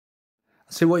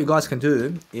See, what you guys can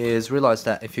do is realize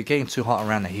that if you're getting too hot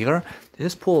around the heater,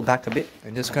 just pull back a bit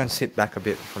and just go and sit back a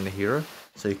bit from the heater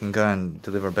so you can go and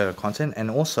deliver better content. And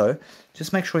also,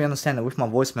 just make sure you understand that with my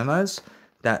voice memos,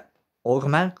 that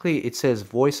automatically it says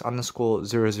voice underscore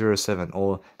 007,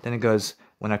 or then it goes,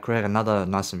 when I create another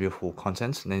nice and beautiful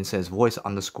content, and then it says voice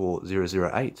underscore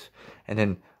 008, and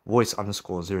then voice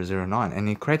underscore 009, and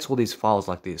it creates all these files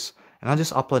like this. And I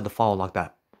just upload the file like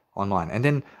that online, and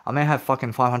then I may have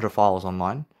fucking 500 files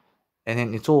online, and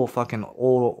then it's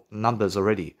all numbers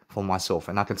already for myself.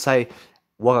 And I can say,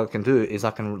 what I can do is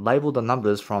I can label the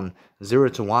numbers from 0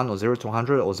 to 1 or 0 to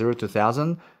 100 or 0 to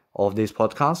 1000 of these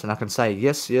podcasts, and I can say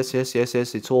yes, yes, yes, yes,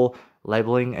 yes, it's all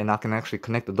labeling, and I can actually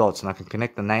connect the dots, and I can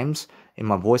connect the names in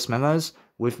my voice memos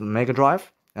with Mega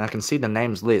Drive, and I can see the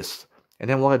names list. And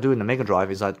then what I do in the Mega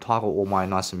Drive is I title all my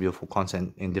nice and beautiful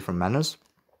content in different manners.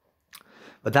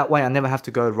 But that way I never have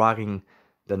to go writing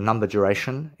the number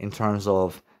duration in terms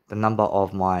of the number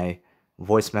of my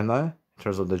voice memo, in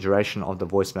terms of the duration of the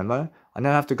voice memo. I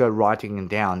never have to go writing it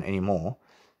down anymore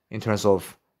in terms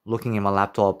of looking in my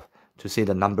laptop to see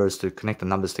the numbers, to connect the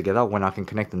numbers together when I can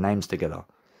connect the names together.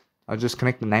 I just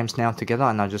connect the names now together,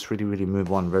 and I just really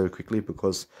move on very quickly,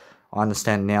 because I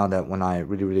understand now that when I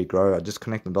really grow, I just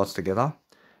connect the dots together,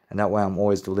 and that way I'm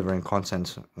always delivering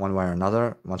content one way or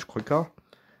another much quicker.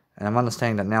 And I'm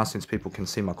understanding that now, since people can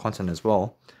see my content as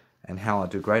well and how I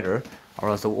do greater, I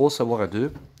realize that also what I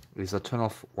do is I turn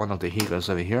off one of the heaters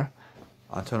over here.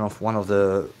 I turn off one of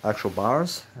the actual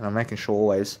bars, and I'm making sure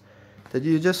always that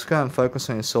you just go and focus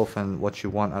on yourself and what you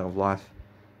want out of life,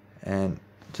 and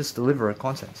just deliver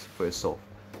content for yourself.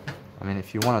 I mean,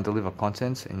 if you want to deliver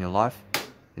content in your life,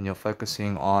 then you're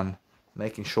focusing on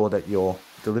making sure that you're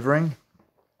delivering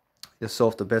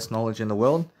yourself the best knowledge in the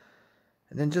world.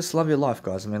 And then just love your life,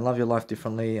 guys. I mean, love your life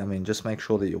differently. I mean, just make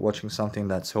sure that you're watching something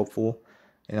that's helpful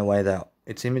in a way that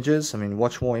it's images. I mean,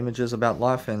 watch more images about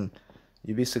life and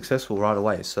you'll be successful right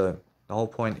away. So the whole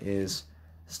point is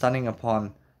studying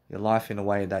upon your life in a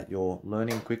way that you're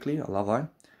learning quickly. I love that.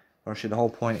 Actually, the whole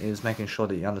point is making sure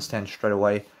that you understand straight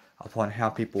away upon how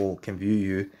people can view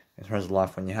you in terms of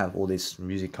life when you have all this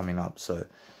music coming up. So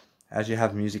as you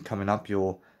have music coming up,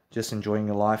 you're just enjoying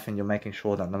your life, and you're making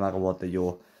sure that no matter what, that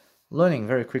you're learning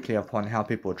very quickly upon how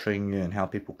people are treating you and how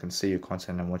people can see your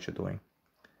content and what you're doing.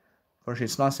 Actually,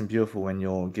 it's nice and beautiful when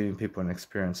you're giving people an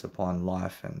experience upon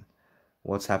life and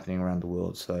what's happening around the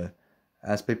world. So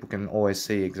as people can always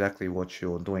see exactly what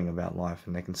you're doing about life,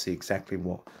 and they can see exactly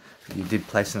what you did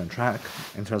place in a track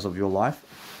in terms of your life,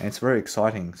 and it's very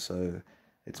exciting. So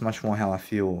it's much more how I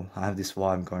feel. I have this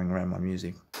vibe going around my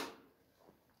music.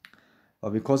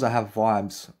 But because I have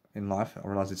vibes in life, I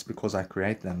realize it's because I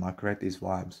create them. I create these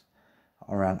vibes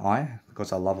around I,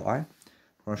 because I love I.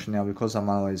 Now, because I'm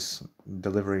always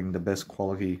delivering the best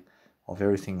quality of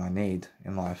everything I need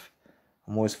in life,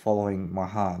 I'm always following my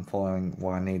heart. I'm following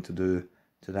what I need to do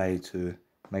today to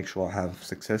make sure I have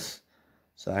success.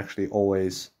 So actually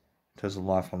always, in terms of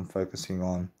life, I'm focusing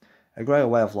on a greater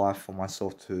way of life for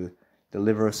myself to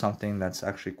deliver something that's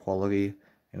actually quality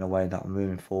in a way that I'm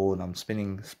moving forward. I'm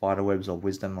spinning spider webs of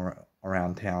wisdom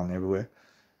around town everywhere.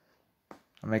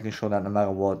 I'm making sure that no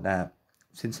matter what, that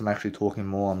since I'm actually talking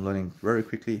more, I'm learning very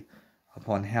quickly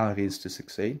upon how it is to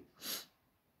succeed.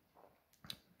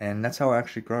 And that's how I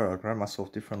actually grow. I grow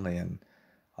myself differently, and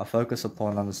I focus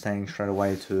upon understanding straight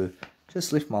away to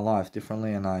just live my life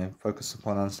differently. And I focus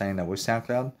upon understanding that with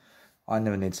SoundCloud, I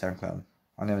never need SoundCloud.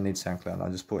 I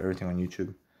just put everything on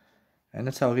YouTube. And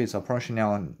that's how it is. I promise you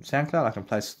now on SoundCloud, I can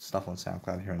place stuff on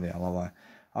SoundCloud here and there.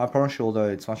 I promise you, although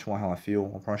it's much more how I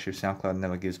feel, I promise you SoundCloud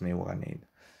never gives me what I need.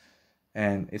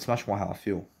 And it's much more how I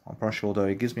feel. I'm pretty sure, although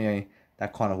it gives me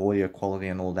that kind of audio quality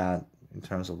and all that in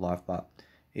terms of life, but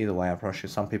either way, I'm pretty sure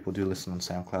some people do listen on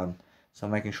SoundCloud. So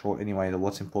I'm making sure anyway that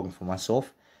what's important for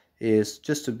myself is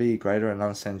just to be greater and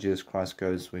understand Jesus Christ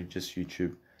goes with just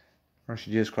YouTube. Pretty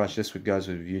sure Jesus Christ just goes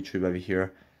with YouTube over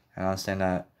here, and I understand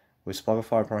that with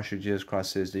Spotify, pretty sure Jesus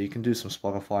Christ says that you can do some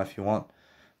Spotify if you want,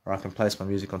 or I can place my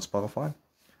music on Spotify.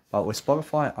 But with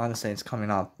Spotify, I understand it's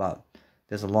coming up, but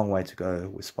there's a long way to go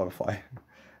with Spotify.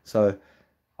 So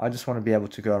I just want to be able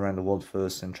to go around the world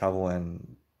first and travel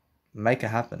and make it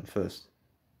happen first.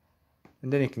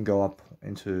 And then it can go up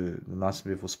into the nice and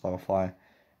beautiful Spotify,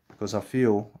 because I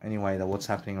feel anyway that what's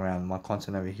happening around my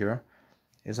content over here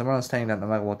is I'm understanding that no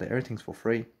matter what, that everything's for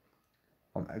free.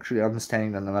 I'm actually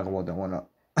understanding that no matter what, I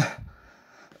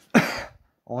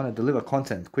want to deliver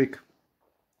content quick.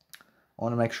 I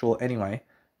want to make sure anyway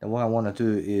that what I want to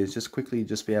do is just quickly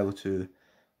just be able to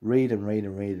read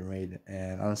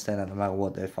and understand that no matter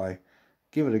what, if I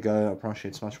give it a go, I promise you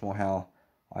it's much more how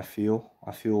I feel.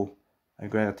 I feel a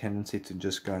greater tendency to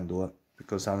just go and do it,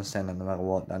 because I understand that no matter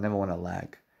what, I never want to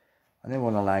lag. I never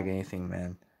want to lag anything,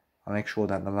 man. I make sure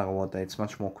that no matter what, that it's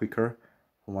much more quicker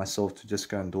for myself to just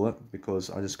go and do it, because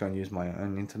I just go and use my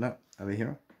own internet over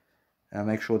here. And I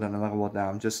make sure that no matter what, that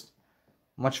I'm just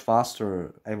much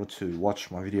faster able to watch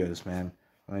my videos, man.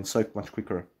 I mean, so much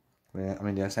quicker. I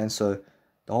mean, yes, and so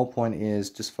the whole point is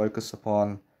just focus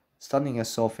upon studying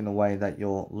yourself in a way that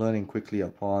you're learning quickly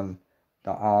upon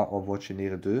the art of what you need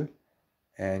to do,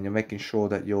 and you're making sure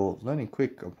that you're learning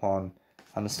quick upon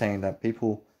understanding that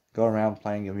people go around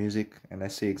playing your music and they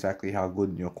see exactly how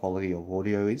good your quality of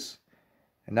audio is,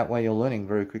 and that way you're learning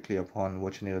very quickly upon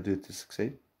what you need to do to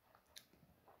succeed.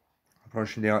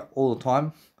 Approaching there all the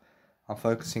time, I'm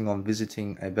focusing on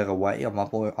visiting a better way. I'm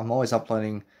always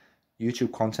uploading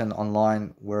YouTube content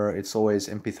online where it's always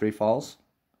MP3 files.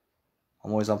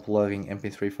 I'm always uploading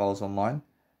MP3 files online,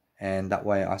 and that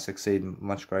way I succeed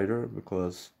much greater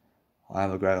because I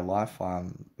have a greater life.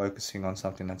 I'm focusing on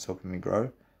something that's helping me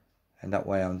grow, and that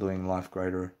way I'm doing life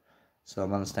greater. So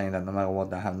I'm understanding that no matter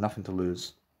what, I have nothing to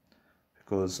lose,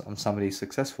 because I'm somebody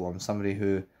successful. I'm somebody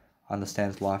who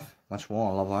understands life much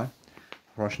more. I love life.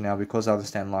 Right now, because I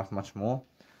understand life much more,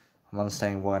 I'm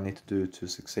understanding what I need to do to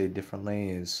succeed differently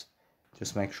is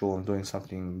just make sure I'm doing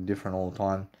something different all the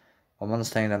time. I'm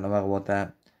understanding that no matter what,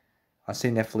 that I see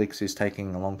Netflix is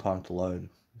taking a long time to load.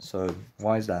 So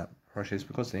why is that? Probably it's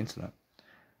because of the internet.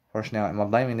 Probably now, am I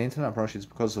blaming the internet? Probably it's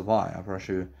because of I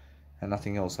probably and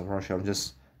nothing else. I'm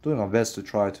just doing my best to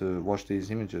try to watch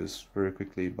these images very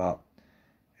quickly, but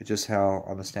it's just how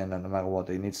I understand that no matter what,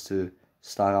 it needs to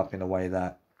start up in a way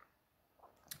that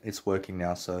it's working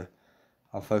now. So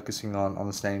I'm focusing on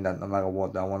understanding that no matter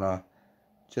what, I want to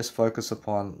just focus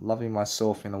upon loving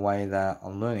myself in a way that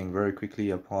I'm learning very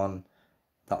quickly upon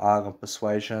the art of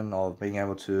persuasion, of being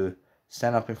able to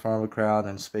stand up in front of a crowd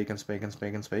and speak and speak and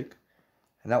speak and speak.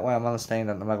 And that way I'm understanding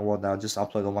that no matter what, I'll just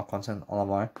upload all my content on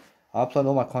my own. I upload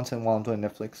all my content while I'm doing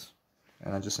Netflix,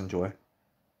 and I just enjoy.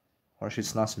 Actually,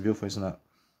 it's nice and beautiful, isn't it?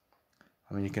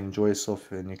 I mean, you can enjoy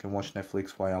yourself and you can watch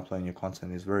Netflix while you're uploading your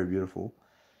content. It's very beautiful.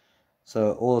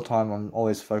 So all the time I'm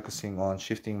always focusing on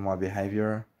shifting my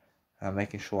behavior and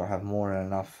making sure I have more than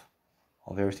enough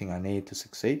of everything I need to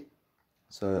succeed.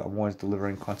 So I'm always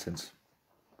delivering content.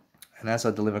 And as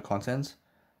I deliver content,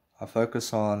 I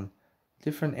focus on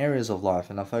different areas of life,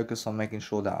 and I focus on making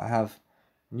sure that I have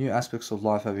new aspects of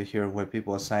life over here where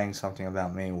people are saying something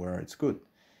about me where it's good.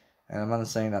 And I'm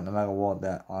understanding that no matter what,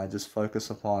 that I just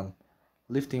focus upon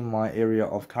lifting my area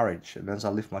of courage. And as I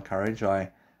lift my courage,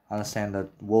 I understand that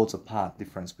worlds apart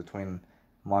difference between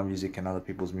my music and other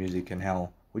people's music, and how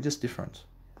we're just different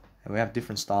and we have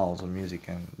different styles of music.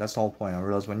 And that's the whole point. I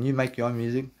realize when you make your own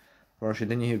music, or actually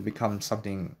then you become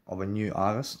something of a new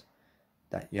artist,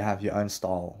 that you have your own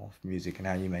style of music and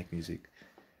how you make music.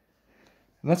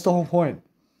 And that's the whole point.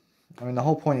 I mean, the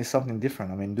whole point is something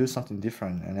different. I mean, do something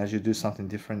different, and as you do something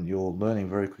different, you're learning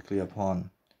very quickly upon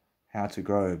how to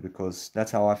grow, because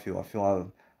that's how I feel. I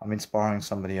feel I'm inspiring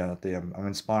somebody out there. I'm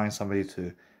inspiring somebody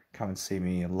to come and see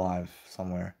me live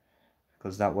somewhere,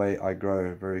 because that way I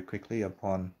grow very quickly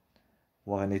upon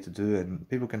what I need to do, and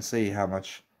people can see how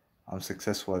much I'm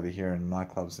successful over here in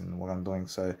nightclubs and what I'm doing.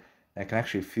 So they can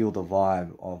actually feel the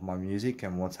vibe of my music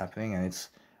and what's happening, and it's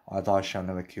I die shall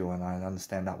never kill, and I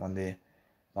understand that one there.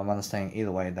 I'm understanding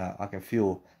either way that I can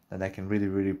feel that they can really,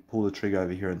 really pull the trigger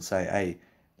over here and say, hey,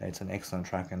 it's an excellent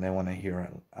track, and they want to hear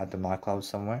it at the nightclub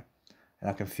somewhere. And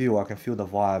I can feel the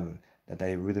vibe that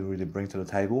they really, really bring to the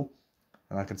table,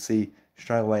 and I can see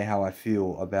straight away how I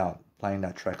feel about playing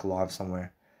that track live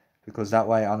somewhere, because that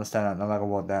way I understand that no matter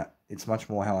what, that it's much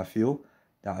more how I feel,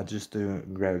 that I just do a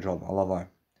greater job. I love it.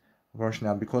 Unfortunately,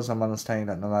 now because I'm understanding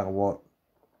that no matter what,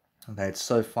 that it's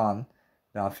so fun.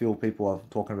 Now I feel people are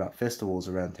talking about festivals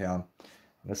around town.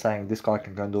 They're saying this guy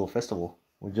can go and do a festival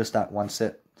with just that one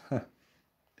set. I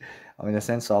mean, in a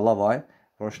sense, I love it.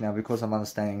 But now, because I'm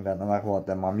understanding that no matter what,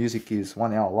 that my music is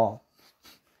 1 hour long,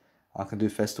 I can do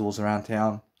festivals around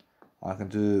town. I can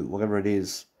do whatever it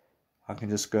is. I can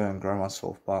just go and grow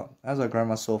myself. But as I grow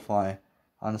myself, I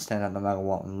understand that no matter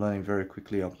what, I'm learning very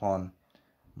quickly upon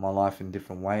my life in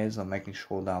different ways. I'm making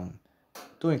sure that I'm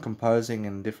doing composing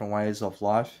in different ways of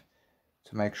life,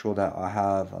 to make sure that I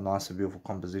have a nice and beautiful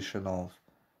composition of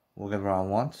whatever I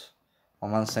want.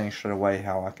 I'm understanding straight away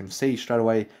how I can see straight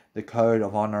away the code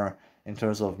of honor in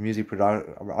terms of music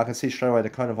production. I can see straight away the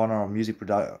code of honor of music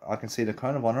production. I can see the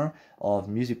code of honor of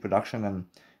music production and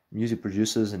music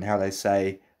producers, and how they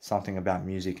say something about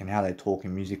music and how they talk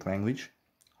in music language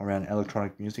around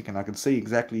electronic music, and I can see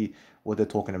exactly what they're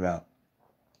talking about.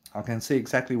 I can see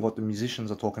exactly what the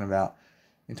musicians are talking about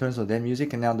in terms of their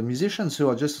music. And now the musicians who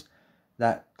are just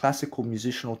that classical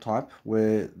musical type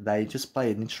where they just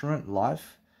play an instrument live,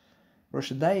 or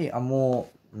should they are more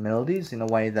melodies in a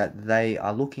way that they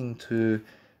are looking to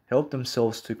help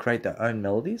themselves to create their own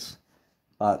melodies,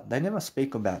 but they never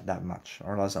speak about that much.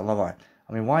 Or else I love it.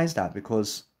 I mean, why is that?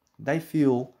 Because they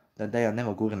feel that they are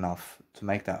never good enough to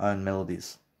make their own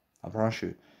melodies. I promise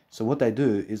you. So what they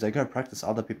do is they go practice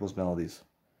other people's melodies.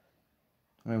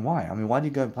 I mean, why? I mean, why do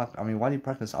you go? Why do you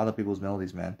practice other people's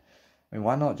melodies, man? I mean,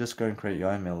 why not just go and create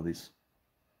your own melodies?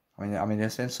 In a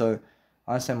sense, so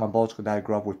I understand my biological dad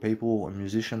grew up with people and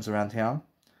musicians around town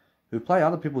who play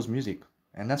other people's music,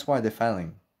 and that's why they're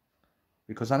failing.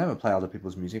 Because I never play other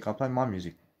people's music. I play my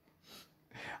music.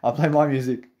 I play my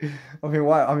music. I mean,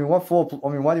 why? I mean, what for? I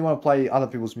mean, why do you want to play other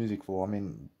people's music for? I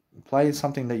mean, play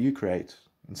something that you create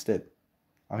instead.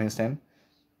 I understand.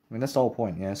 I mean, that's the whole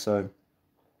point. Yeah. So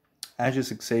as you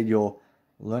succeed, you're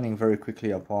learning very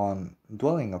quickly upon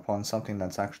dwelling upon something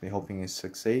that's actually helping you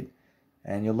succeed,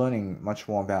 and you're learning much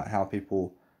more about how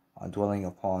people are dwelling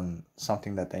upon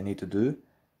something that they need to do.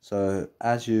 So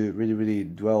as you really, really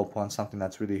dwell upon something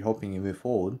that's really helping you move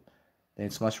forward, then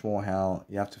it's much more how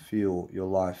you have to feel your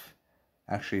life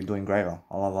actually doing greater.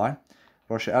 I love I.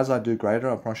 As I do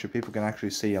greater, I promise you people can actually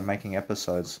see I'm making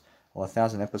episodes, or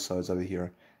 1,000 episodes over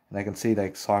here, and they can see the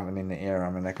excitement in the air.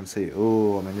 I mean, they can see,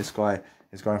 oh, I mean, this guy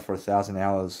is going for 1,000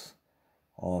 hours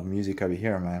of music over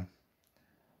here, man.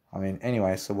 I mean,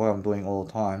 anyway, so what I'm doing all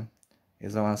the time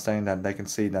is I'm understanding that they can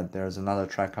see that there's another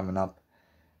track coming up.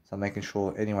 So I'm making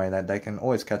sure, anyway, that they can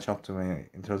always catch up to me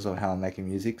in terms of how I'm making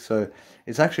music. So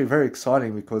it's actually very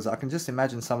exciting because I can just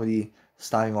imagine somebody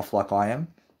starting off like I am.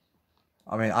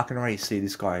 I mean, I can already see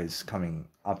this guy is coming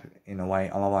up in a way.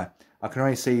 I can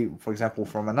already see, for example,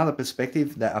 from another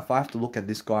perspective, that if I have to look at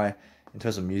this guy in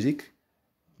terms of music,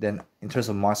 then in terms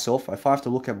of myself, if I have to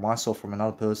look at myself from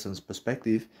another person's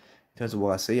perspective, in terms of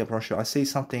what I see, I'm pretty sure I see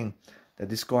something that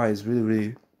this guy is really,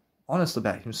 really honest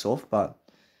about himself, but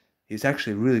he's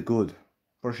actually really good.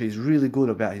 I'm he's really good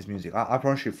about his music. I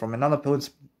promise you, from another point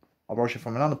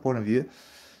of view,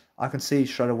 I can see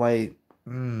straight away.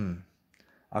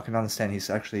 I can understand he's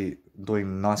actually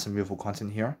doing nice and beautiful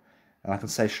content here, and I can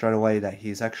say straight away that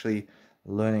he's actually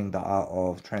learning the art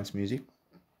of trance music,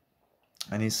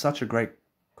 and he's such a great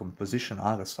composition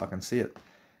artist. I can see it,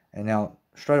 and now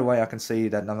straight away I can see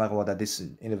that no matter what, that this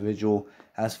individual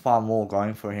has far more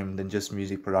going for him than just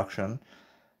music production.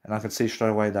 And I can see straight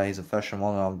away that he's a fashion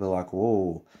model. I'll be like,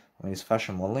 whoa, I mean, he's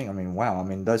fashion modeling. I mean, wow. I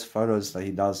mean, those photos that he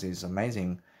does is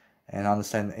amazing. And I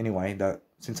understand anyway that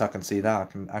since I can see that, I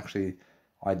can actually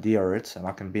idea it and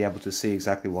I can be able to see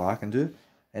exactly what I can do.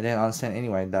 And then I understand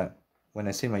anyway that when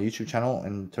they see my YouTube channel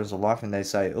in terms of life and they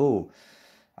say, oh,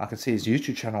 I can see his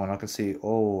YouTube channel and I can see,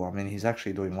 oh, I mean, he's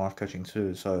actually doing life coaching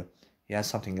too. So he has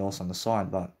something else on the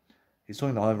side, but he's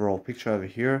doing the overall picture over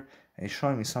here. And he's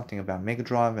showing me something about Mega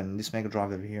Drive, and this Mega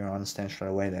Drive over here, I understand straight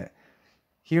away that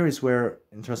here is where,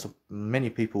 in terms of many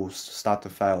people start to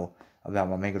fail about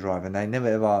my Mega Drive, and they never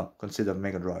ever consider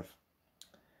Mega Drive.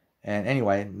 And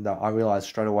anyway, I realized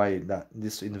straight away that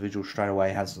this individual straight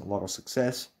away has a lot of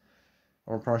success.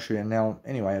 I promise you, and now,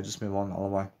 anyway, I just move on all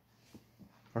the way.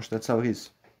 That's how it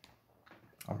is.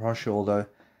 I promise you, although,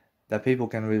 that people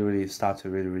can really, really start to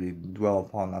really, really dwell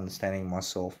upon understanding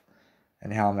myself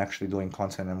and how I'm actually doing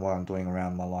content and what I'm doing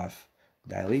around my life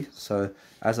daily. So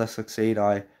as I succeed,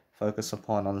 I focus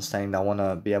upon understanding that I want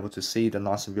to be able to see the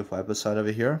nice and beautiful episode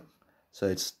over here. So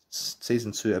it's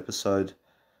season 2 episode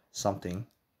something,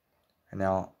 and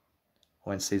now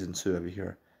we're in season 2 over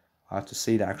here. I have to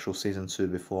see the actual season 2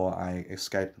 before I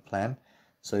escape the plan.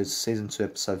 So it's season 2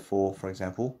 episode 4, for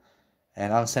example,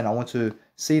 and I understand I want to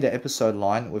see the episode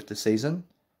line with the season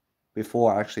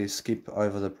before I actually skip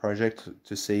over the project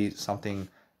to see something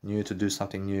new, to do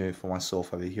something new for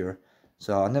myself over here.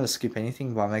 So I never skip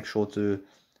anything, but I make sure to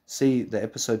see the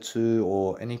episode 2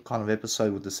 or any kind of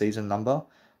episode with the season number,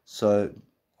 so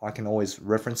I can always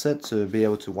reference it to be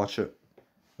able to watch it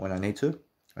when I need to.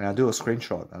 And I do a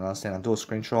screenshot, and I understand I do a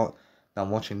screenshot that I'm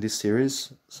watching this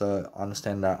series, so I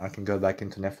understand that I can go back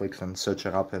into Netflix and search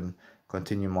it up and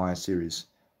continue my series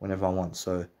whenever I want.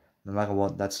 So no matter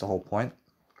what, that's the whole point.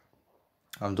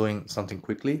 I'm doing something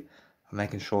quickly. I'm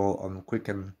making sure I'm quick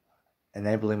and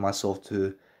enabling myself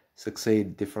to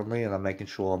succeed differently, and I'm making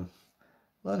sure I'm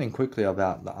learning quickly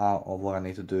about the art of what I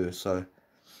need to do. So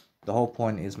the whole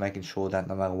point is making sure that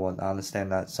no matter what, I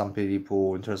understand that some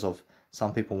people, in terms of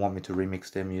some people want me to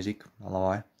remix their music.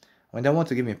 I mean, they want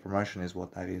to give me a promotion is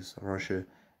what that is, for sure.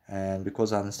 And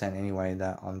because I understand anyway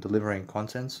that I'm delivering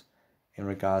content in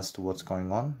regards to what's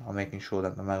going on, I'm making sure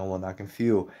that no matter what, I can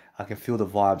feel the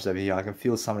vibes over here. I can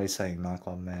feel somebody saying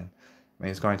nightclub, man. I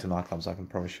mean, it's going to nightclubs, I can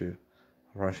promise you.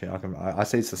 Unfortunately, I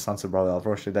see it's the Sunset Brother.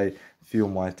 Unfortunately, they feel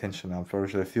my attention.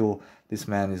 Unfortunately, they feel this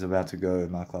man is about to go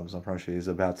to nightclubs. Unfortunately, he's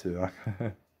about to.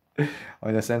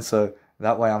 In a sense, so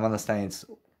that way I'm understanding it's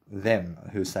them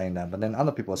who's saying that, but then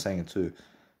other people are saying it too.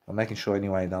 I'm making sure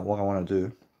anyway that what I want to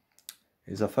do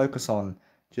is I focus on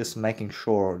just making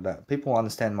sure that people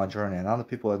understand my journey and other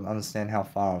people understand how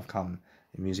far I've come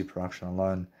in music production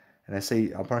alone. And they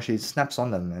see, apparently it snaps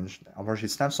on them, and apparently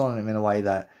it snaps on them in a way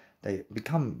that they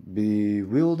become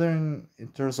bewildering in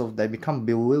terms of they become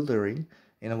bewildering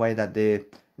in a way that they're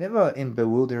never in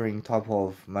bewildering type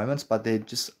of moments, but they're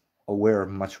just aware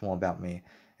much more about me,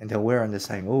 and they're aware and they're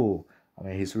saying, "Oh, I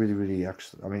mean, he's really, really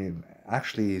actually. I mean,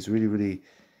 actually, he's really, really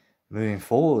moving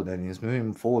forward, and he's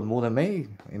moving forward more than me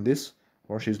in this,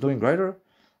 or she's doing greater,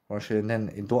 or she." And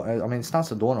then I mean, it starts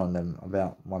to dawn on them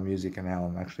about my music and how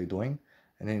I'm actually doing,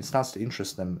 and then it starts to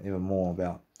interest them even more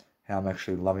about how I'm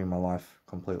actually loving my life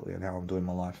completely and how I'm doing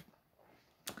my life.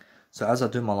 So as I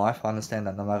do my life, I understand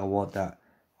that no matter what, that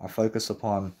I focus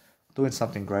upon doing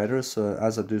something greater. So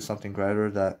as I do something greater,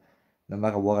 that no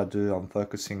matter what I do, I'm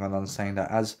focusing on understanding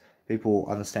that as people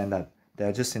understand that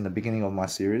they're just in the beginning of my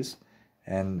series,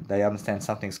 and they understand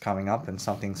something's coming up and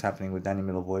something's happening with Danny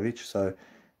Milivojevic. So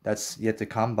that's yet to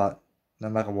come, but no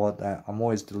matter what, I'm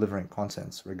always delivering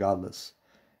contents regardless.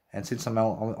 And since I'm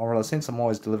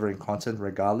always delivering content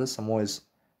regardless, I'm always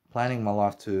planning my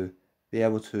life to be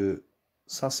able to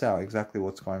suss out exactly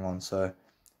what's going on. So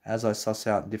as I suss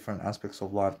out different aspects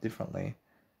of life differently,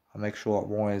 I make sure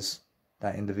I'm always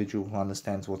that individual who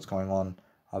understands what's going on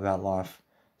about life.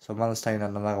 So I'm understanding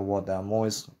that no matter what, that I'm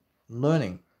always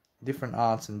learning different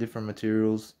arts and different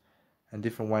materials and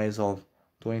different ways of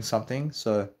doing something,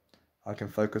 so I can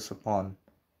focus upon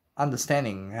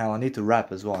understanding how I need to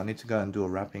rap as well. I need to go and do a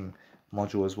rapping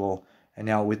module as well. And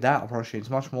now with that approach, it's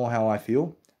much more how I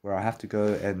feel, where I have to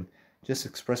go and just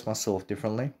express myself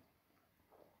differently,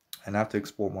 and I have to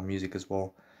export my music as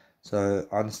well. So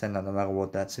I understand that no matter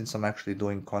what, that since I'm actually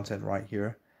doing content right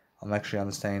here, I'm actually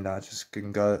understanding that I just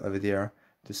can go over there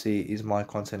to see is my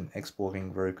content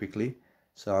exporting very quickly.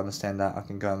 So I understand that I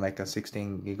can go and make a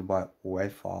 16 gigabyte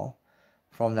WAV file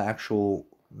from the actual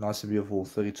nice and beautiful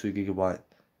 32 gigabyte.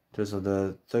 Terms of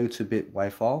the 32-bit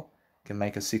WAV file, can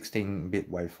make a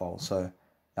 16-bit WAV file. So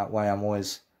that way I'm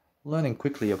always learning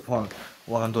quickly upon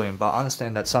what I'm doing. But I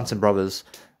understand that Sunset Brothers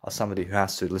are somebody who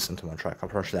has to listen to my track. I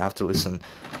probably have to listen.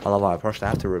 I probably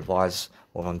have to revise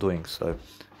what I'm doing. So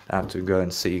I have to go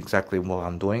and see exactly what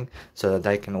I'm doing, so that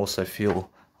they can also feel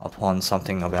upon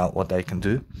something about what they can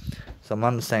do. So I'm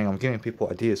understanding I'm giving people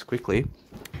ideas quickly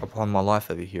upon my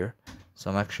life over here. So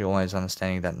I'm actually always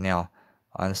understanding that now.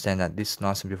 I understand that this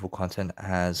nice and beautiful content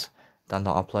has done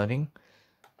the uploading,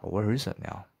 but where is it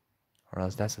now? Or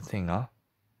else that's the thing, huh?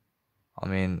 I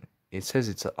mean, it says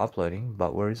it's uploading,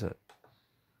 but where is it?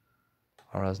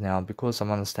 Or else now, because I'm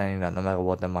understanding that no matter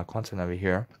what, then my content over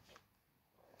here,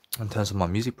 in terms of my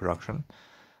music production,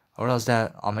 or else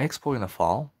that I'm exporting a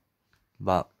file,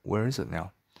 but where is it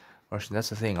now? Actually,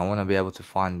 that's the thing. I want to be able to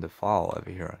find the file over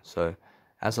here. So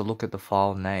as I look at the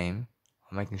file name,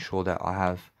 I'm making sure that I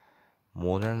have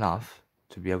more than enough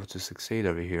to be able to succeed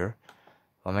over here.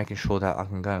 I'm making sure that I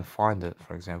can go and find it,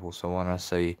 for example. So when I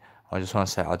say, I just want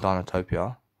to say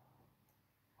Idonotopia.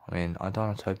 I mean,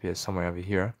 Idonotopia is somewhere over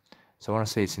here. So I want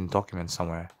to say it's in documents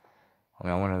somewhere. I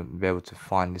mean, I want to be able to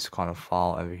find this kind of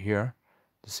file over here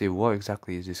to see what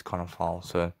exactly is this kind of file.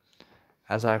 So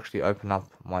as I actually open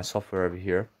up my software over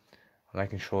here, I'm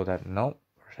making sure that, no,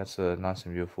 that's a nice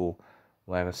and beautiful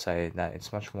way to say that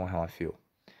it's much more how I feel.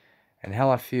 And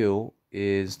how I feel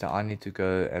is that I need to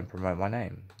go and promote my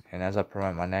name. And as I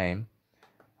promote my name,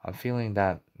 I'm feeling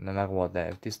that no matter what,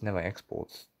 that if this never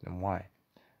exports, then why?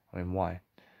 I mean, why?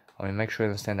 I mean, make sure you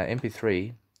understand that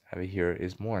MP3 over here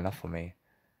is more enough for me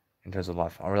in terms of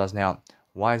life. I realize now,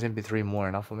 why is MP3 more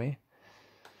enough for me?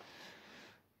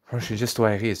 Firstly, just the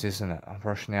way it is, isn't it?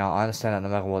 Firstly, now, I understand that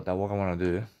no matter what, that what I want to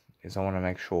do is I want to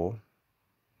make sure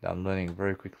that I'm learning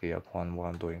very quickly upon what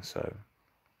I'm doing. So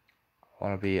I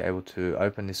want to be able to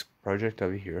open this project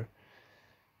over here,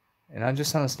 and I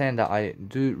just understand that I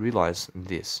do realize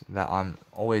this, that I'm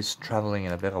always traveling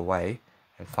in a better way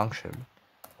and function.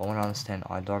 I want to understand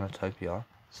Idonotopia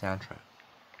soundtrack.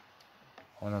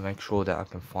 I want to make sure that I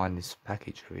can find this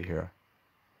package over here.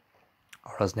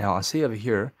 Whereas now I see over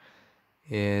here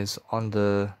is on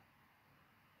the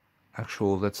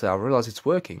actual, let's say I realize it's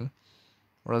working.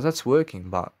 Whereas that's working,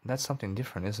 but that's something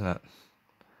different, isn't it?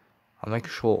 I make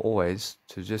sure always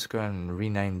to just go and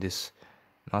rename this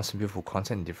nice and beautiful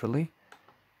content differently.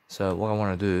 So what I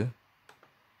want to do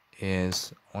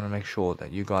is I want to make sure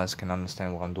that you guys can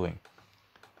understand what I'm doing.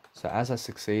 So as I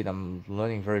succeed, I'm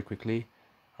learning very quickly.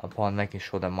 upon making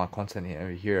sure that my content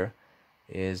over here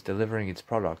is delivering its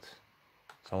product.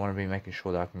 So I want to be making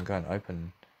sure that I can go and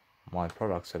open my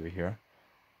products over here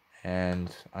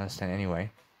and understand anyway.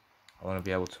 I want to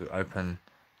be able to open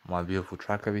my beautiful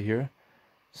track over here.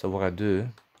 So what I do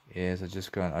is I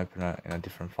just go and open it in a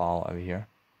different file over here.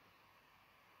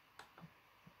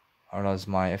 I realize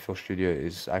my FL Studio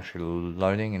is actually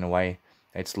loading in a way.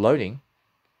 It's loading,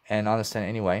 and I understand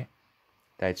anyway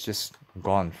that it's just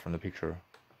gone from the picture.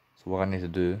 So what I need to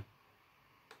do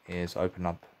is open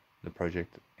up the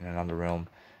project in another realm,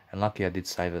 and lucky I did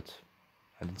save it.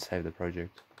 I did save the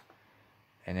project.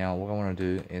 And now what I want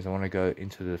to do is I want to go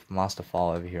into the master file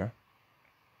over here.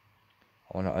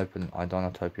 I want to open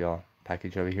Idonotopia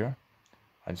package over here.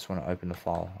 I just want to open the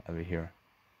file over here.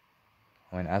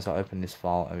 And as I open this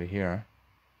file over here,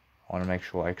 I want to make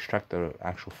sure I extract the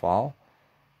actual file.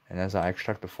 And as I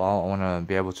extract the file, I want to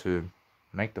be able to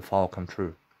make the file come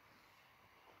true.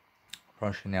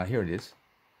 Now here it is.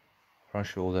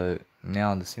 Although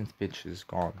now the synth pitch is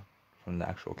gone from the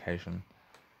actual occasion.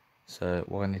 So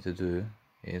what I need to do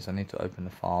is I need to open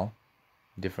the file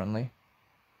differently.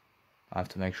 I have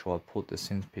to make sure I put the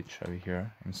synth pitch over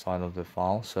here inside of the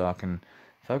file so I can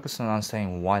focus on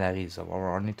understanding why that is.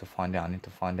 Or I need to find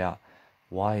out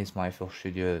why is my FL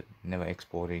Studio never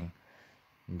exporting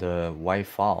the WAV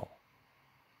file.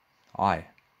 I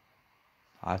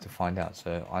have to find out.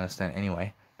 So I understand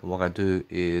anyway that what I do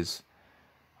is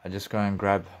I just go and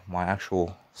grab my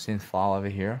actual synth file over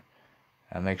here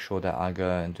and make sure that I go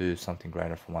and do something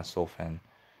greater for myself, and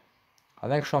I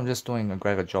make sure I'm just doing a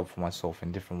greater job for myself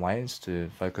in different ways to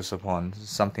focus upon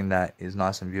something that is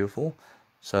nice and beautiful.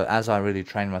 So as I really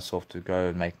train myself to go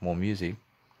and make more music,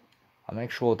 I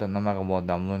make sure that no matter what,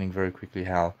 I'm learning very quickly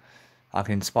how I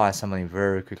can inspire somebody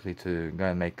very quickly to go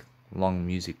and make long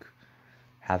music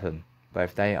happen. But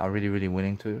if they are really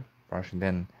willing to,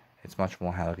 then it's much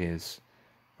more how it is.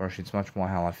 It's much more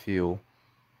how I feel.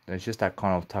 There's just that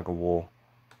kind of tug of war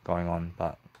going on,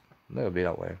 but a little bit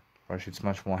that way. It's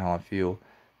much more how I feel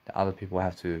that other people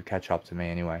have to catch up to me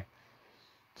anyway.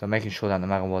 So making sure that no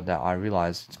matter what, that I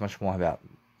realize it's much more about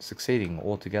succeeding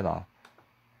altogether.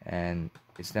 And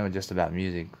it's never just about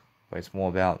music, but it's more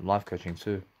about life coaching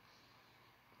too.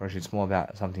 It's more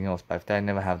about something else. But if they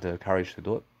never have the courage to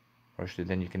do it,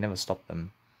 then you can never stop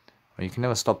them. Or you can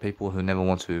never stop people who never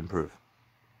want to improve.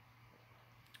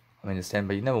 I understand,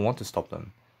 but you never want to stop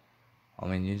them. I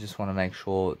mean, you just want to make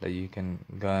sure that you can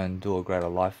go and do a greater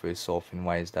life for yourself in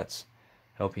ways that's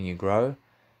helping you grow,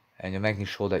 and you're making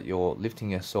sure that you're lifting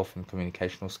yourself in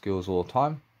communicational skills all the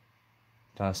time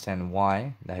to understand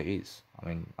why that is. I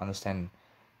mean, understand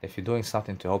if you're doing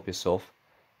something to help yourself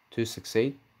to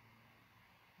succeed,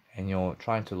 and you're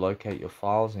trying to locate your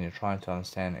files and you're trying to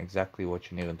understand exactly what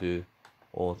you need to do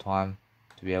all the time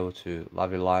to be able to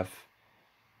love your life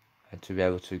and to be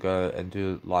able to go and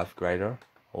do life greater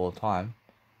all the time,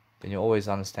 then you're always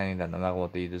understanding that no matter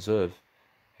what, you deserve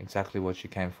exactly what you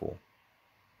came for.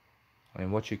 I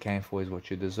mean, what you came for is what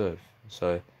you deserve.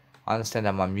 So I understand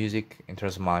that my music, in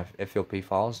terms of my FLP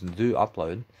files, do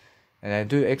upload and they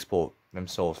do export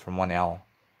themselves from 1 hour,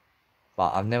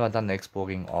 but I've never done the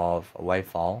exporting of a WAV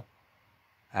file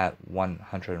at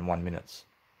 101 minutes.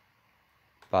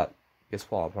 But guess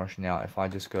what, now if I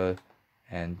just go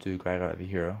and do greater over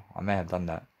here, I may have done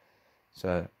that.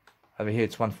 So over here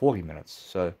it's 140 minutes.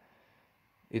 So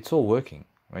it's all working.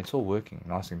 I mean, it's all working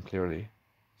nice and clearly.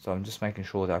 So I'm just making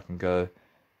sure that I can go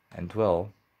and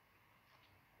dwell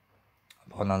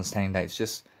upon understanding that it's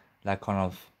just that kind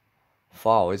of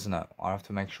file, isn't it? I have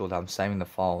to make sure that I'm saving the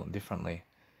file differently.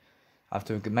 I have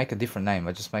to make a different name.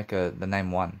 I just make the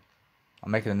name 1. I'll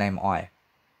make it the name I.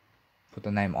 Put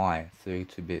the name I,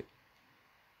 32-bit.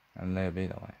 And let it be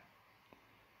that way.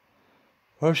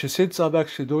 Well, since I'm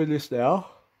actually doing this now,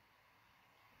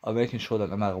 I'm making sure that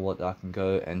no matter what, I can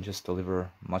go and just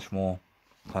deliver much more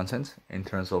content in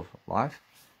terms of life.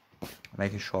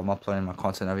 Making sure I'm uploading my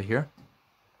content over here.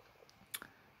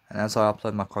 And as I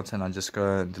upload my content, I just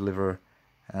go and deliver,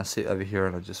 and I sit over here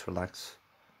and I just relax.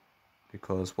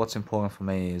 Because what's important for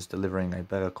me is delivering a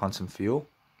better content feel,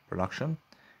 production.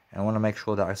 And I want to make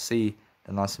sure that I see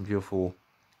the nice and beautiful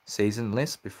season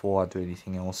list before I do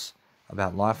anything else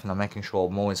about life. And I'm making sure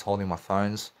I'm always holding my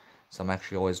phones, so I'm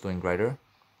actually always doing greater,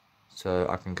 so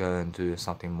I can go and do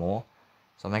something more.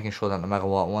 So I'm making sure that no matter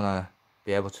what, I want to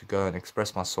be able to go and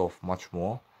express myself much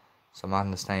more. So I'm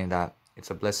understanding that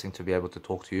it's a blessing to be able to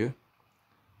talk to you,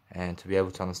 and to be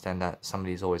able to understand that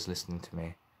somebody's always listening to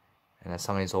me, and that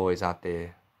somebody's always out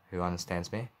there who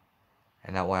understands me.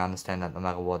 And that way I understand that no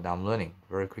matter what, I'm learning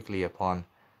very quickly upon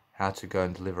how to go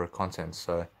and deliver content.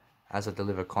 So as I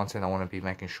deliver content, I want to be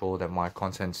making sure that my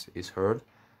content is heard.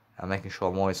 And making sure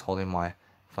I'm always holding my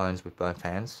phones with both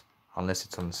hands, unless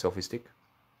it's on the selfie stick.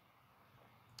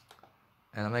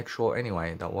 And I make sure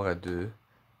anyway that what I do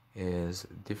is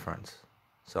different.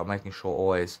 So I'm making sure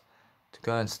always to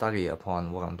go and study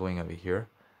upon what I'm doing over here,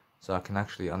 so I can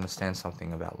actually understand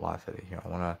something about life over here. I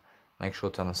want to make sure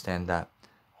to understand that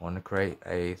I want to create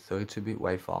a 32-bit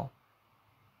WAV file.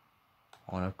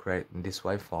 I want to create this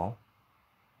WAV file,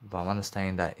 but I'm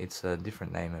understanding that it's a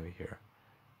different name over here.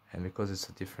 And because it's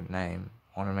a different name,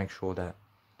 I want to make sure that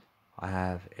I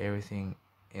have everything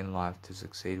in life to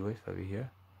succeed with over here.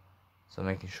 So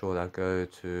making sure that I go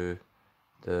to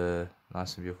the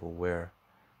nice and beautiful where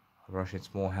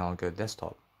it's more how I go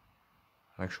desktop.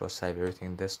 Make sure I save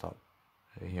everything desktop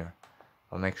over here.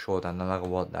 I'll make sure that no matter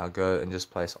what, I'll go and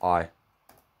just place I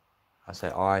say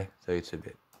I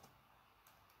 32-bit.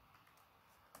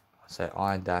 I say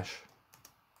I dash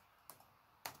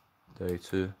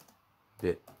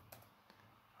 32-bit.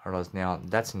 Otherwise now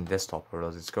that's in desktop,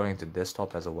 otherwise it's going to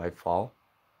desktop as a WAV file.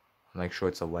 Make sure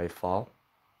it's a WAV file.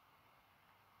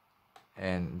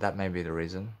 And that may be the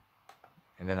reason.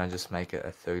 And then I just make it a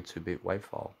 32-bit WAV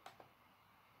file.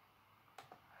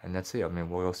 And that's it. I mean,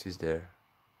 what else is there?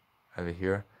 Over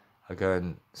here, I go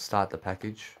and start the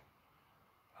package.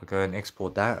 I go and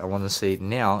export that. I want to see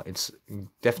now it's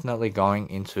definitely going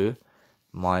into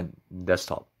my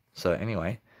desktop. So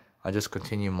anyway, I just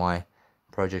continue my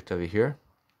project over here,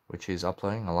 which is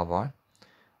uploading. I love I.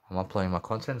 I'm uploading my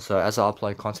content. So as I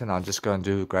upload content, I'll just go and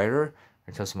do greater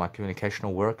in terms of my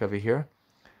communicational work over here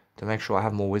to make sure I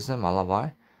have more wisdom. I love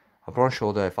I. I'm pretty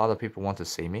sure that if other people want to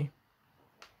see me,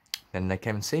 then they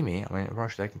can see me. I mean, I'm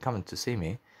pretty sure they can come in to see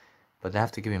me, but they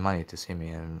have to give me money to see me,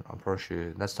 and I'm pretty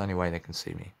sure that's the only way they can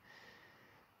see me.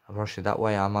 I'm pretty sure that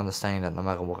way I'm understanding that no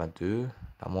matter what I do,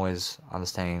 I'm always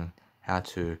understanding how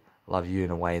to love you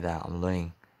in a way that I'm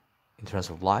learning in terms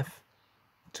of life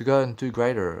to go and do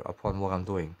greater upon what I'm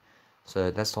doing.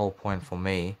 So that's the whole point for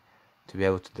me, to be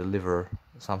able to deliver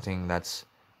something that's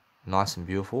nice and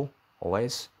beautiful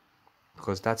always,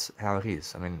 because that's how it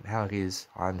is. I mean, how it is,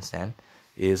 I understand,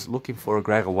 is looking for a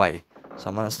greater way. So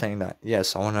I'm understanding that,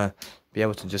 yes, I want to be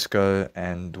able to just go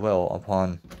and dwell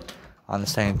upon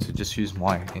understanding to just use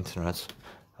my internet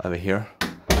over here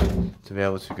to be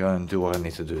able to go and do what I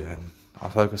need to do. And I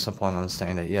focus upon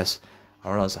understanding that, yes,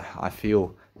 I realize I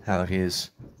feel how it is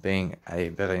being a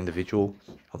better individual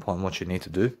upon what you need to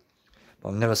do. But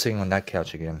I'm never sitting on that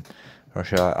couch again. I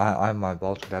have my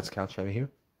bulge dad's couch over here.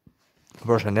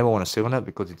 First, I never want to sit on it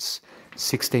because it's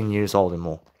 16 years old and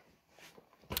more.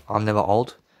 I'm never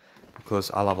old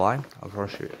because I love I.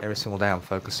 Every single day I'm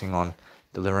focusing on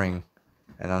delivering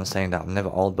and understanding that I'm never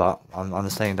old, but I'm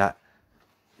understanding that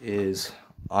is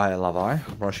I love I.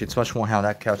 It's much more how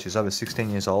that couch is over 16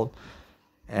 years old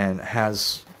and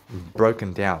has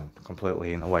broken down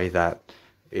completely in a way that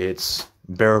it's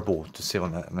bearable to sit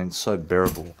on it. I mean, it's so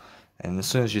bearable. And as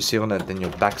soon as you sit on it, then your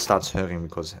back starts hurting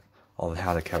because of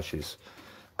how the couch is.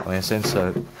 I mean, in a sense,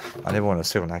 so I never want to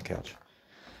sit on that couch.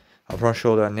 I'm pretty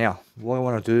sure that now, what I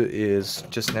want to do is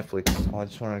just Netflix. I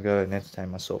just want to go and entertain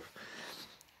myself.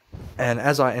 And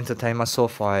as I entertain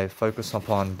myself, I focus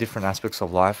upon different aspects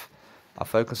of life. I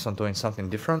focus on doing something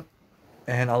different.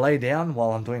 And I lay down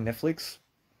while I'm doing Netflix.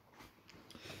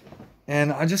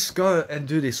 And I just go and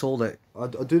do this all day. I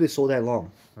do this all day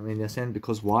long. I mean, in a sense,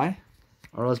 because why?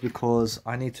 Or else because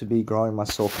I need to be growing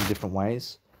myself in different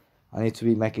ways. I need to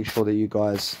be making sure that you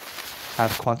guys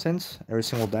have content every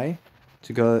single day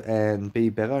to go and be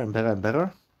better and better and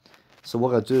better. So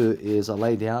what I do is I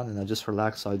lay down and I just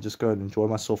relax. I just go and enjoy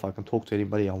myself. I can talk to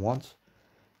anybody I want.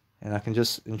 And I can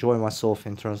just enjoy myself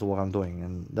in terms of what I'm doing.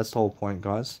 And that's the whole point,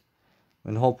 guys.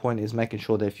 And the whole point is making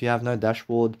sure that if you have no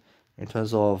dashboard in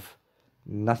terms of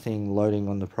nothing loading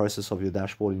on the process of your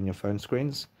dashboard in your phone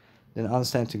screens, then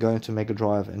understand to go into Mega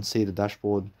Drive and see the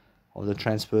dashboard of the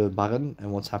transfer button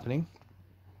and what's happening.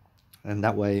 And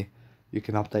that way you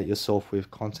can update yourself with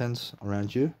content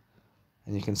around you.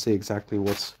 And you can see exactly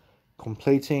what's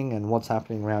completing and what's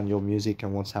happening around your music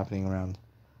and what's happening around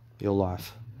your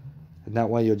life. And that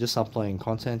way you're just uploading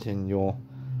content and you're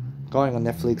going on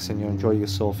Netflix and you enjoy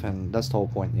yourself, and that's the whole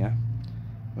point, yeah?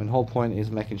 And the whole point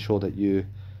is making sure that you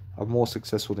are more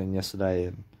successful than yesterday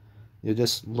and you're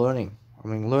just learning. I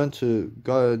mean, learn to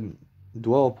go and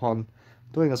dwell upon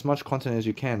doing as much content as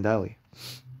you can daily.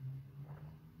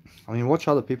 I mean, watch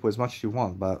other people as much as you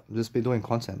want, but just be doing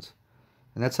content.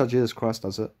 And that's how Jesus Christ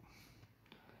does it.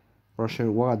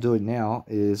 What I do now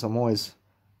is I'm always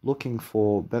looking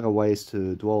for better ways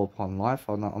to dwell upon life.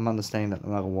 I'm understanding that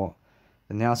no matter what.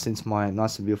 And now since my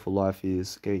nice and beautiful life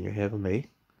is getting ahead of me,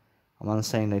 I'm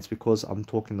understanding that it's because I'm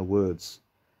talking the words.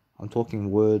 I'm talking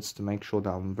words to make sure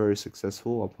that I'm very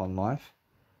successful upon life.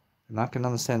 And I can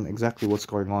understand exactly what's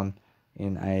going on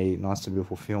in a nice and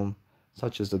beautiful film,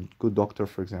 such as The Good Doctor,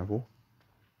 for example.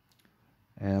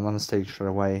 And I'm understanding straight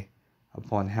away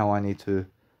upon how I need to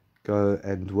go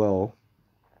and dwell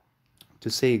to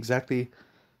see exactly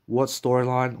what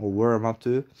storyline or where I'm up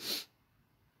to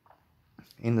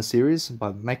in the series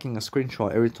by making a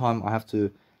screenshot every time I have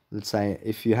to. Let's say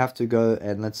if you have to go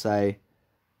and let's say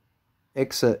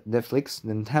exit Netflix,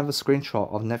 then have a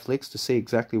screenshot of Netflix to see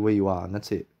exactly where you are, and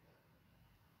that's it.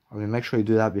 I mean, make sure you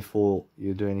do that before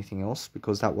you do anything else,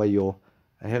 because that way you're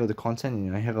ahead of the content and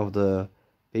you're ahead of the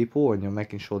people, and you're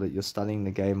making sure that you're studying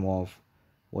the game of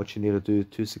what you need to do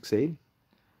to succeed.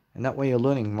 And that way you're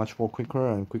learning much more quicker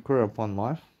and quicker upon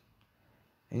life.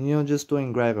 And you're just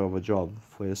doing greater of a job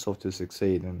for yourself to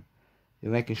succeed, and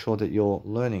you're making sure that you're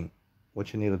learning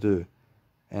what you need to do.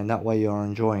 And that way you're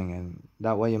enjoying, and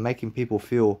that way you're making people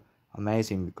feel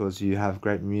amazing because you have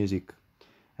great music.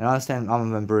 And I understand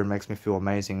Armin van Buuren makes me feel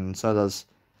amazing, and so does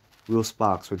Will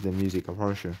Sparks with their music, I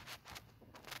promise you.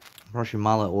 I promise you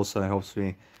Marla also helps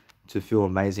me to feel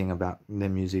amazing about their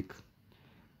music.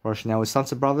 I promise you now with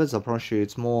Sunset Brothers, I promise you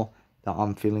it's more that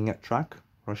I'm feeling it track.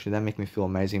 I promise you they make me feel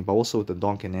amazing, but also with the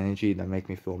Donkin energy, they make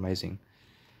me feel amazing.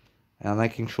 And I'm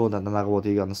making sure that no matter what,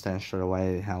 you understand straight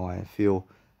away how I feel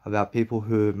about people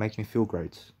who make me feel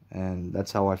great. And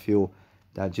that's how I feel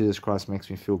that Jesus Christ makes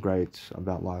me feel great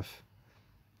about life.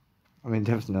 I mean,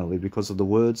 definitely because of the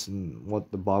words and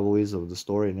what the Bible is, of the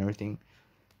story and everything,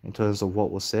 in terms of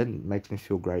what was said, it makes me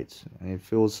feel great. And it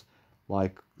feels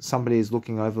like somebody is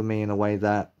looking over me in a way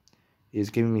that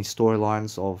is giving me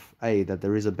storylines of, hey, that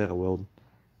there is a better world.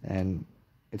 And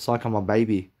it's like I'm a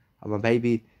baby. I'm a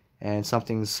baby and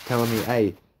something's telling me,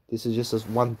 hey, this is just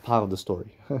one part of the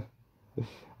story. I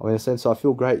mean, in a sense, I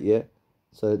feel great, yeah.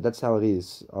 So that's how it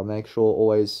is. I make sure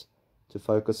always to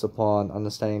focus upon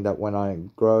understanding that when I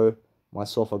grow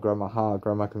myself, I grow my heart, I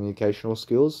grow my communicational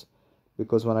skills.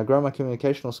 Because when I grow my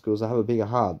communicational skills, I have a bigger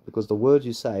heart. Because the words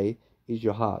you say is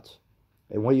your heart.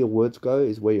 And where your words go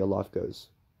is where your life goes.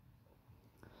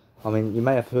 I mean, you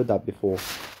may have heard that before,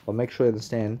 but make sure you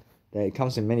understand that it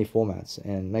comes in many formats.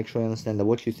 And make sure you understand that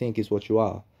what you think is what you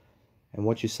are. And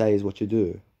what you say is what you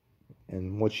do.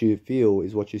 And what you feel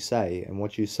is what you say. And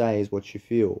what you say is what you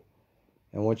feel.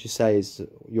 And what you say is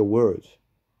your word.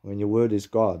 When your word is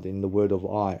God, in the word of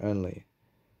I only.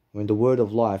 When the word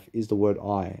of life is the word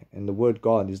I, and the word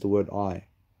God is the word I.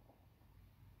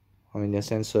 I mean, in a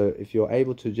sense, so if you're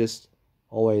able to just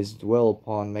always dwell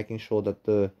upon making sure that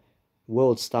the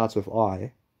world starts with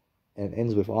I and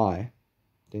ends with I,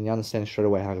 then you understand straight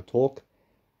away how to talk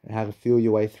and how to feel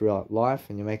your way throughout life,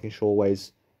 and you're making sure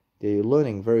always that you're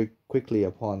learning very quickly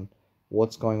upon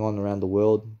what's going on around the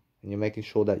world, and you're making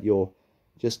sure that you're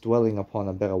just dwelling upon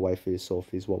a better way for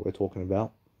yourself is what we're talking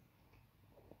about.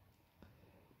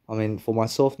 I mean, for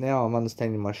myself now, I'm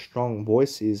understanding my strong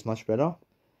voice is much better.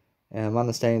 And I'm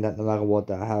understanding that no matter what,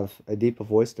 that I have a deeper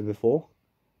voice than before.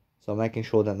 So I'm making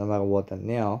sure that no matter what, that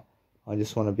now, I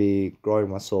just want to be growing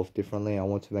myself differently. I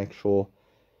want to make sure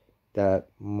that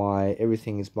my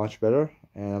everything is much better.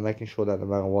 And I'm making sure that no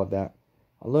matter what, that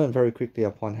I learn very quickly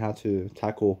upon how to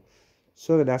tackle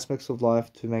certain aspects of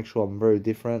life to make sure I'm very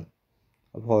different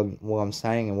upon what I'm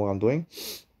saying and what I'm doing.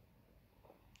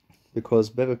 Because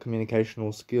better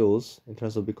communicational skills,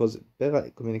 because better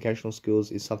communicational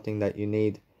skills is something that you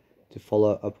need to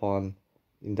follow upon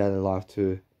in daily life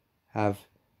to have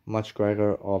much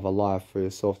greater of a life for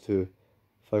yourself to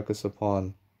focus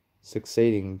upon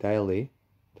succeeding daily,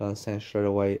 to understand straight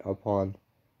away upon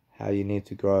how you need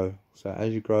to grow. So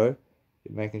as you grow,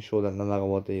 you're making sure that no matter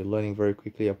what, that you're learning very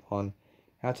quickly upon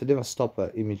how to never stop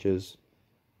at images.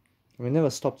 I mean, never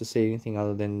stop to see anything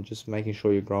other than just making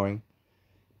sure you're growing.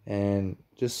 And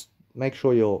just make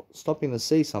sure you're stopping to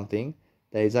see something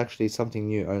that is actually something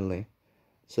new only.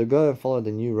 So go and follow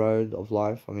the new road of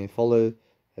life. I mean, follow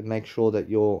and make sure that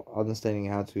you're understanding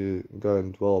how to go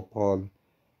and dwell upon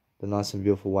the nice and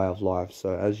beautiful way of life.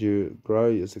 So as you grow,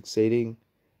 you're succeeding,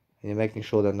 and you're making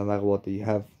sure that no matter what, that you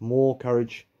have more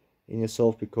courage in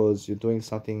yourself because you're doing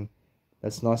something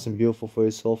that's nice and beautiful for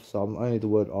yourself. So I'm only the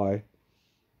word I.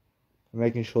 I'm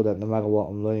making sure that no matter what,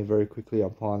 I'm learning very quickly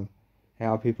upon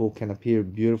how people can appear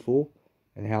beautiful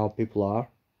and how people are.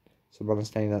 So I'm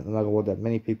understanding that no matter what, that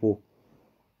many people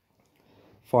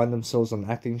find themselves on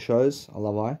acting shows, I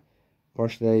love I.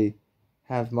 Of they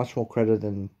have much more credit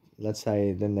than, let's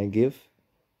say, than they give.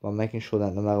 But I'm making sure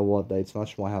that no matter what, that it's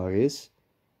much more how it is.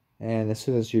 And as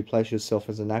soon as you place yourself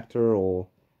as an actor or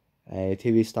a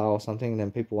TV star or something, then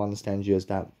people understand you as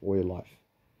that for your life.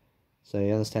 So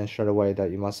you understand straight away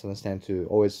that you must understand to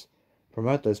always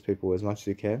promote those people as much as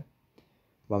you can.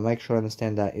 But make sure you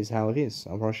understand that is how it is.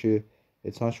 I promise you,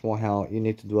 it's much more how you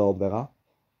need to dwell better,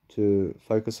 to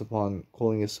focus upon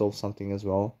calling yourself something as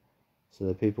well, so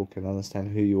that people can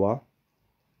understand who you are.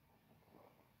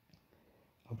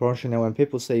 I promise you now, when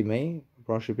people see me, I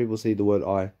promise you people see the word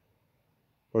I.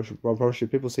 I promise you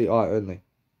people see I only.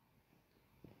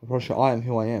 I promise you I am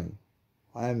who I am.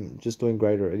 I am just doing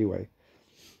greater anyway.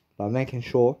 But I'm making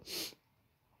sure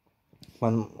my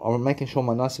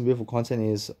nice and beautiful content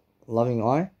is loving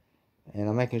I, and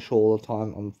I'm making sure all the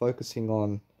time I'm focusing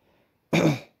on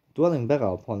dwelling better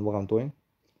upon what I'm doing,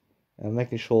 and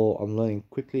making sure I'm learning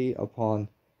quickly upon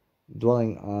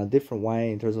dwelling a different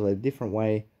way, in terms of a different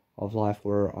way of life,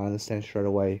 where I understand straight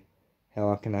away how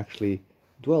I can actually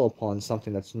dwell upon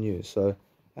something that's new. So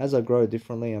as I grow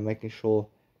differently, I'm making sure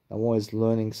I'm always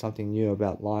learning something new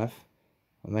about life.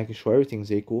 I'm making sure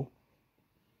everything's equal.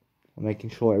 I'm making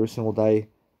sure every single day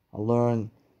I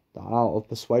learn the art of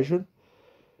persuasion.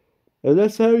 And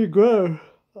that's how you grow.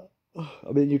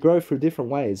 I mean, you grow through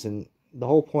different ways, and the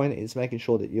whole point is making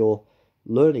sure that you're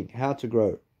learning how to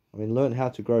grow. I mean, learn how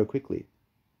to grow quickly.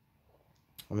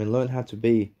 I mean, learn how to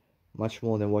be much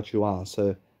more than what you are.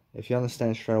 So if you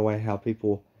understand straight away how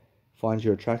people find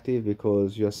you attractive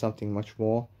because you're something much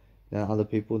more than other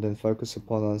people, then focus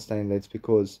upon understanding that it's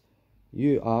because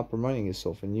you are promoting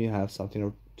yourself and you have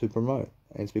something to promote.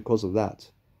 And it's because of that.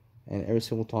 And every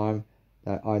single time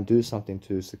that I do something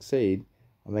to succeed,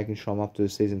 I'm making sure I'm up to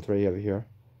season 3 over here.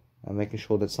 I'm making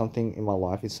sure that something in my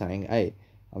life is saying, hey,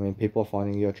 I mean, people are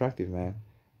finding you attractive, man.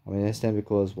 I mean, I understand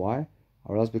because why?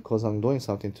 I realize because I'm doing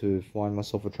something to find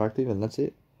myself attractive, and that's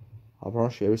it. I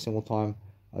promise you, every single time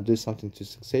I do something to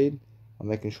succeed, I'm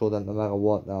making sure that no matter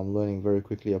what, that I'm learning very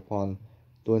quickly upon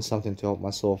doing something to help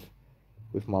myself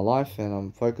with my life, and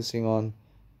I'm focusing on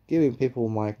giving people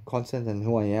my content and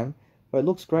who I am. But it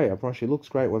looks great. I promise you, it looks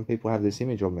great when people have this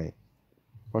image of me.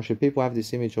 I promise you, people have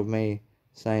this image of me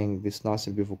saying this nice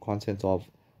and beautiful content of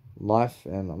life,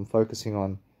 and I'm focusing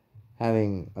on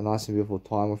having a nice and beautiful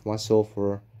time with myself,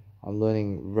 where I'm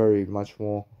learning very much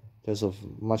more in terms of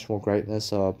much more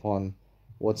greatness upon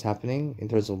what's happening in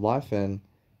terms of life. And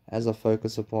as I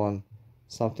focus upon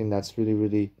something that's really,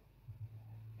 really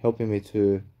helping me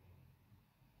to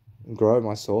grow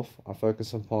myself, I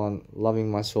focus upon loving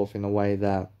myself in a way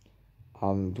that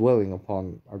I'm dwelling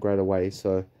upon a greater way.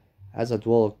 So as I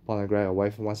dwell upon a greater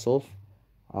way for myself,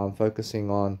 I'm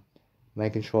focusing on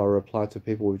making sure I reply to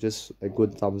people with just a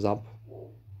good thumbs up.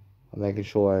 I'm making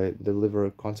sure I deliver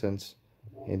content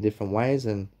in different ways,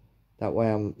 and that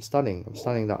way I'm studying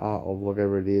the art of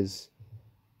whatever it is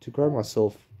to grow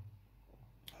myself.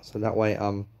 So that way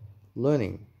I'm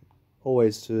learning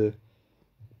always to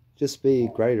just be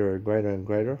greater and greater and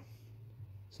greater.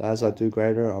 So as I do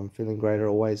greater, I'm feeling greater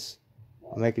always.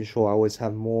 I'm making sure I always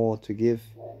have more to give.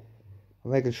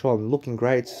 I'm making sure I'm looking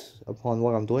great upon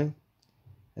what I'm doing,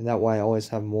 and that way I always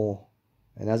have more.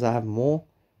 And as I have more,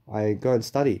 I go and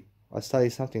study. I study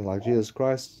something like Jesus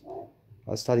Christ.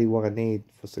 I study what I need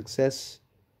for success.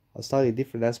 I study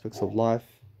different aspects of life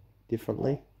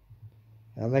differently.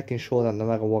 And I'm making sure that no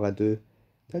matter what I do,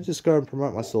 I just go and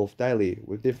promote myself daily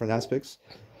with different aspects.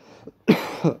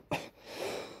 I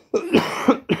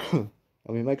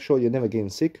mean, make sure you're never getting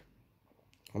sick.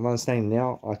 I'm understanding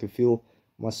now, I can feel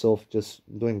myself just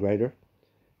doing greater.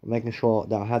 I'm making sure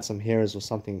that I had some hairs or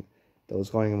something that was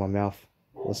going in my mouth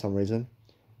for some reason.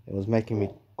 It was making me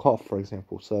cough, for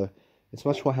example. So it's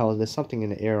much more how there's something in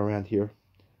the air around here.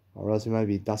 Or else it may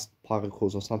be dust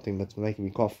particles or something that's making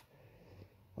me cough.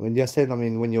 I mean, you understand, I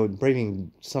mean, when you're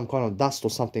breathing some kind of dust or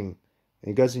something,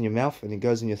 and it goes in your mouth and it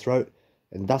goes in your throat,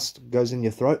 and dust goes in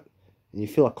your throat, and you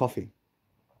feel like coughing.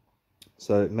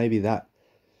 So maybe that.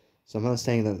 So I'm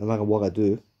understanding that no matter what I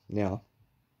do now,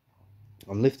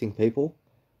 I'm lifting people.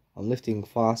 I'm lifting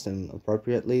fast and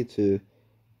appropriately to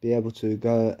be able to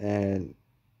go and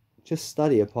just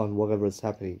study upon whatever is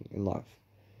happening in life.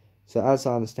 So as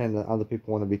I understand that other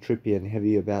people want to be trippy and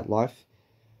heavy about life,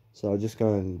 so I just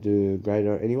go and do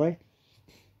greater anyway.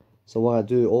 So what I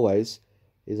do always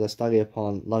is I study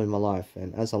upon loving my life,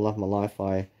 and as I love my life,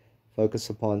 I focus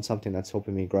upon something that's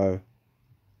helping me grow.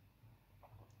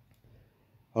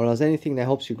 Or as anything that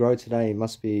helps you grow today, it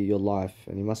must be your life,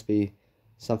 and it must be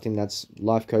something that's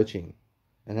life coaching.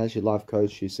 And as you life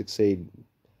coach, you succeed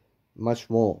much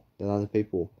more than other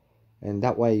people. And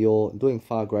that way you're doing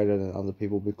far greater than other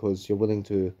people because you're willing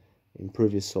to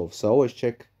improve yourself. So always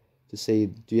check to see,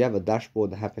 do you have a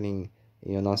dashboard happening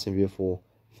in your nice and beautiful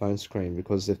phone screen?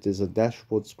 Because if there's a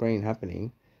dashboard screen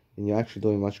happening, then you're actually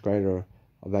doing much greater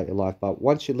about your life. But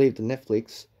once you leave the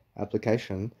Netflix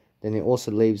application, then it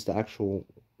also leaves the actual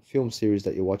film series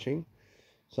that you're watching.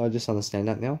 So I just understand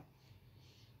that now.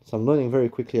 So I'm learning very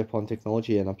quickly upon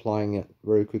technology and applying it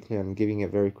very quickly and giving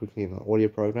it very quickly in an audio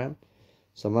program.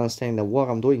 So I'm understanding that what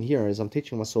I'm doing here is I'm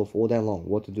teaching myself all day long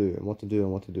what to do and what to do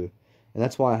and what to do. And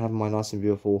that's why I have my nice and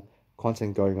beautiful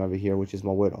content going over here, which is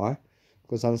my word I.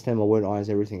 Because I understand my word I is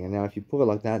everything. And now if you put it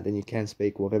like that, then you can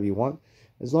speak whatever you want.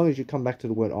 As long as you come back to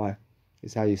the word I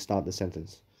is how you start the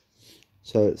sentence.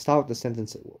 So start with the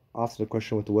sentence after the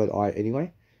question with the word I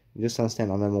anyway. You just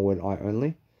understand I know my word I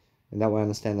only. And that way I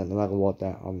understand that no matter what,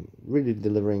 that I'm really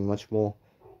delivering much more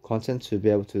content to be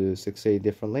able to succeed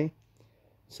differently.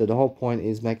 So the whole point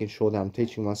is making sure that I'm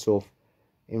teaching myself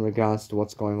in regards to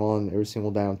what's going on every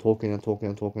single day. I'm talking and talking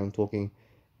and talking and talking.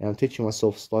 And I'm teaching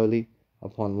myself slowly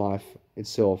upon life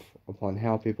itself, upon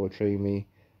how people are treating me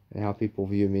and how people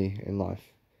view me in life.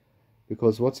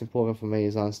 Because what's important for me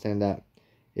is I understand that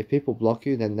if people block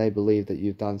you, then they believe that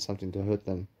you've done something to hurt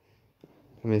them.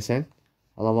 Understand?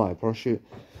 I love my approach.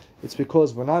 It's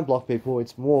because when I block people,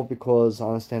 it's more because I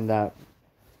understand that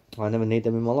I never need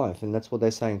them in my life, and that's what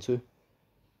they're saying too.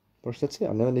 Bro, that's it.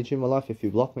 I never need you in my life if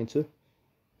you block me too.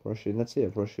 Bro, that's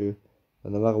it. Bro, and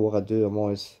no matter what I do, I'm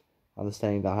always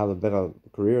understanding that I have a better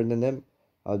career than them,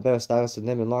 I have a better status than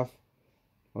them in life.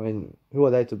 I mean, who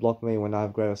are they to block me when I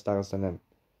have greater status than them?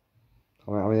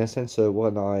 I mean, in a sense, so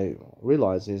what I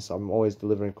realize is I'm always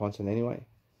delivering content anyway.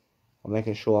 I'm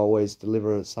making sure I always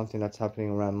deliver something that's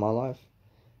happening around my life.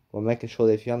 I'm making sure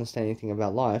that if you understand anything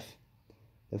about life,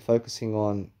 then focusing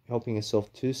on helping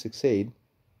yourself to succeed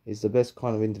is the best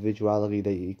kind of individuality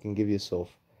that you can give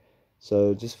yourself.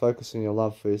 So just focus on your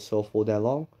love for yourself all day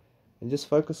long, and just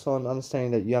focus on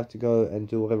understanding that you have to go and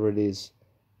do whatever it is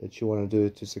that you want to do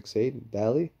to succeed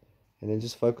daily, and then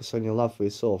just focus on your love for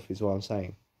yourself is what I'm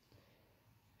saying.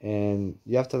 And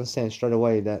you have to understand straight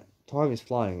away that time is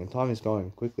flying and time is going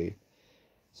quickly.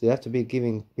 So you have to be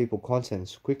giving people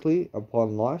content quickly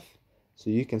upon life so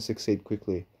you can succeed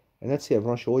quickly. And that's it, I'm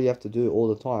not sure all you have to do all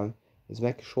the time is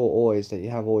make sure always that you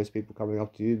have always people coming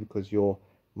up to you because you're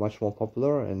much more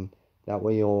popular, and that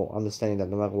way you're understanding that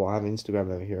no matter what, I have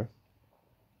Instagram over here.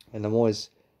 And I'm always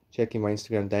checking my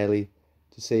Instagram daily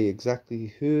to see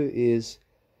exactly who is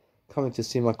coming to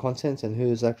see my content and who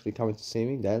is actually coming to see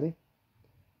me daily,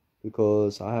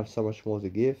 because I have so much more to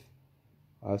give.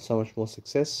 I have so much more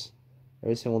success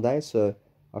every single day, so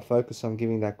I focus on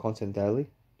giving that content daily.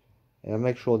 And I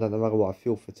make sure that no matter what, I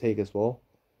feel fatigue as well.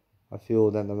 I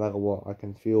feel that no matter what, I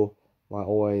can feel my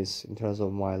always, in terms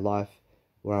of my life,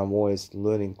 where I'm always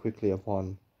learning quickly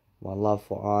upon my love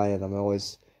for I, and I'm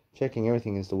always checking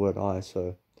everything is the word I.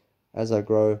 So as I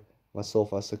grow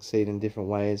myself, I succeed in different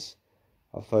ways.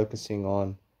 I'm focusing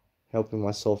on helping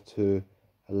myself to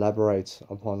elaborate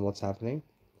upon what's happening.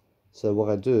 So what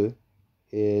I do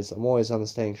is I'm always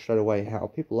understanding straight away how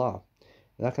people are.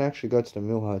 And I can actually go to the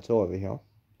Mill Hotel over here.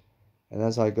 And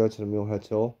as I go to the Mill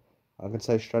Hotel, I can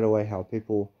say straight away how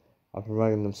people are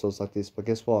promoting themselves like this. But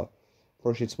guess what?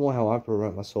 For it's more how I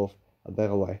promote myself a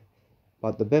better way.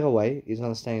 But the better way is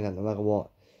understanding that no matter what,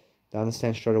 they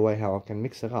understand straight away how I can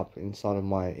mix it up inside of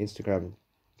my Instagram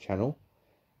channel.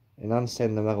 And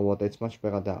understand no matter what, it's much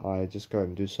better that I just go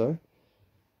and do so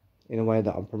in a way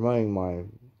that I'm promoting my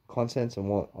content and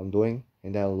what I'm doing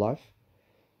in daily life.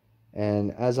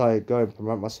 And as I go and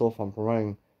promote myself, I'm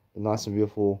promoting the nice and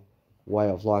beautiful way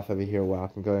of life over here where I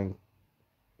can go and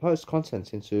post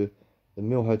content into the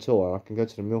Mill Hotel, or I can go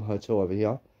to the Mill Hotel over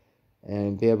here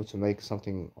and be able to make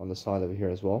something on the side over here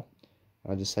as well.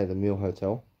 I just say the Mill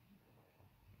Hotel.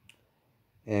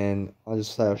 And I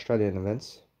just say Australian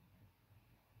events.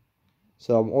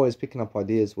 So I'm always picking up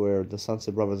ideas where the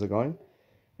Sunset Brothers are going.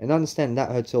 And understand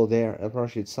that hotel there,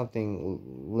 apparently it's something,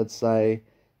 let's say,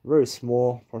 very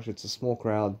small. Apparently it's a small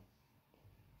crowd.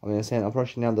 I mean, I'm saying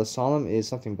apparently now the Asylum is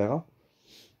something better.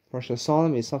 Apparently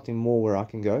Asylum is something more where I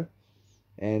can go.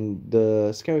 And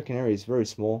the Scary Canary is very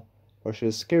small. Apparently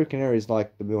the Scary Canary is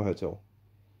like the Mill Hotel.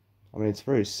 I mean, it's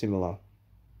very similar.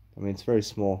 I mean, it's very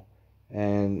small.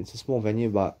 And it's a small venue,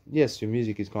 but yes, your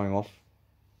music is going off.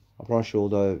 I promise you,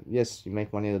 although, yes, you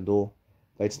make money at the door,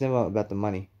 but it's never about the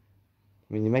money.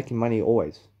 I mean, you're making money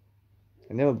always.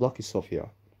 And never block yourself here.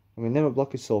 I mean, never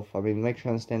block yourself. I mean, make sure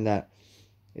you understand that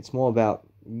it's more about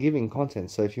giving content.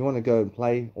 So if you want to go and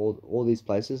play all these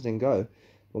places, then go.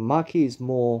 But Marquee is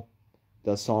more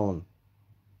the Asylum.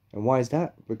 And why is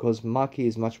that? Because Marquee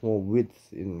is much more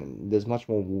there's much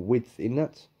more width in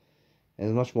it. And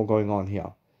there's much more going on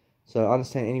here. So I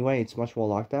understand anyway, it's much more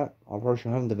like that. I'm probably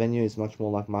sure home the venue is much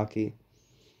more like Marquee.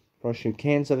 Probably sure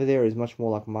Cairns over there is much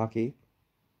more like Marquee.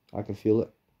 I can feel it.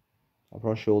 I'm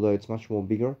probably sure although it's much more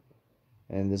bigger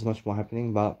and there's much more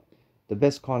happening, but the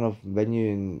best kind of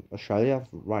venue in Australia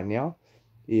right now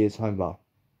is Home Bar.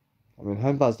 I mean,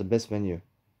 Home Bar is the best venue.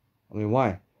 I mean,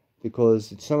 why?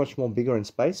 Because it's so much more bigger in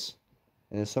space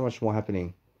and there's so much more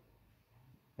happening.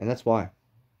 And that's why.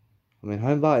 I mean,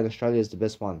 Home Bar in Australia is the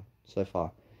best one so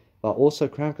far. But also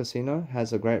Crown Casino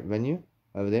has a great venue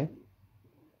over there.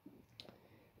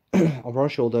 I'm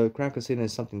not sure, although Crown Casino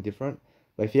is something different.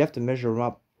 But if you have to measure them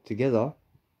up together,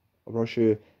 I'm not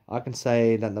sure, I can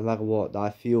say that no matter what, I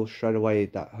feel straight away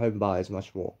that Home Bar is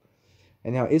much more.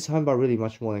 And now, is Home Bar really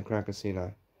much more than Crown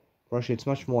Casino? Actually, it's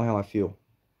much more how I feel.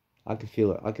 I can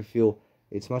feel it. I can feel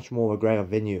it's much more of a greater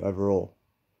venue overall.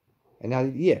 And now,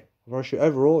 yeah, Russia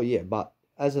overall, yeah, but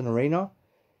as an arena,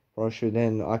 Russia,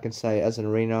 then I can say as an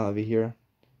arena over here,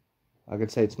 I can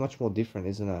say it's much more different,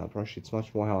 isn't it? Russia, it's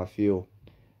much more how I feel.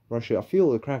 Russia, I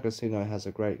feel the Crown Casino has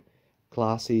a great,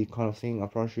 classy kind of thing. I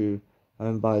Russia,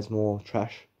 Home Bar is more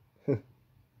trash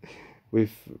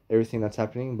with everything that's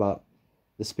happening, but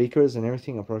the speakers and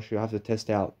everything, I Russia, I have to test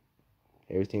out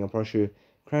everything. I Russia,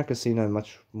 Crown Casino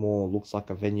much more looks like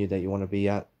a venue that you want to be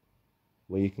at,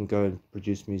 where you can go and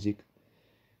produce music.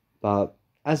 But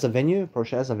as a venue,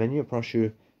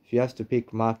 if you have to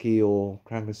pick Marquee or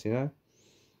Crown Casino,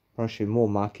 more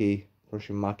Marquee,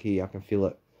 Marquee, I can feel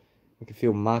it. I can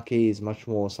feel Marquee is much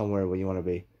more somewhere where you want to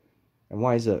be. And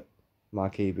why is it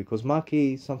Marquee? Because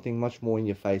Marquee is something much more in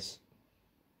your face.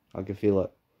 I can feel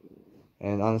it.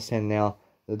 And understand now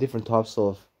the different types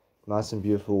of nice and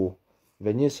beautiful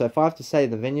venues. So if I have to say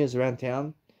the venues around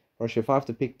town, if I have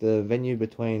to pick the venue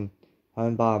between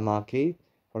Home Bar and Marquee,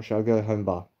 I'll go Home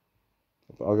Bar.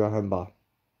 I'll go Home Bar.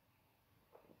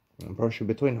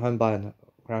 Between Home Bar and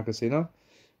Crown Casino,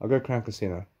 I'll go Crown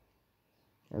Casino.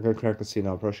 Crown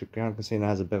Casino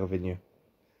has a better venue.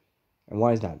 And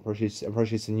why is that?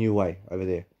 It's a new way over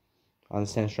there. I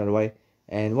understand straight away.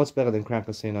 And what's better than Crown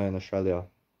Casino in Australia?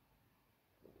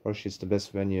 It's the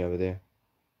best venue over there.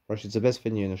 It's the best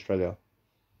venue in Australia.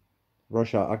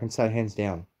 Russia, I can say hands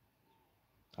down.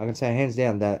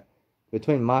 That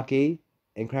between Marquee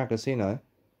and Crown Casino,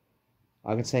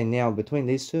 I can say now between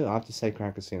these two, I have to say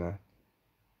Crown Casino.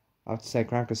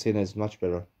 Crown Casino is much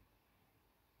better.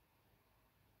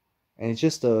 And it's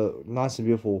just a nice and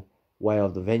beautiful way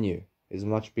of the venue. It's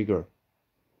much bigger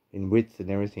in width and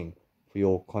everything for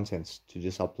your contents to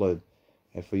just upload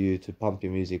and for you to pump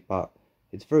your music. But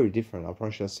it's very different. I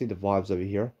see the vibes over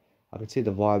here. I can see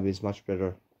the vibe is much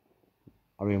better.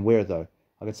 I mean, where though?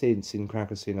 I can see it's in Crown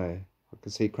Casino. I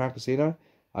can see Crown Casino.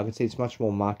 I can see it's much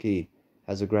more Marquee,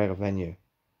 has a greater venue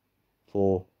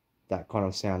for that kind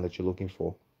of sound that you're looking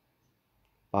for.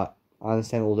 But I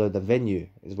understand, although the venue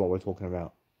is what we're talking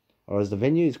about. Whereas the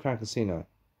venue is Crown Casino.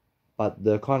 But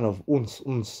the kind of uns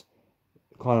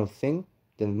kind of thing,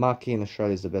 then Marquee in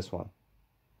Australia is the best one.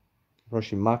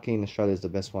 Marquee in Australia is the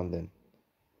best one then.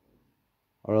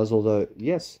 Whereas although,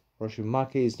 yes,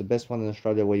 Marquee is the best one in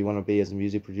Australia where you want to be as a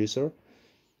music producer.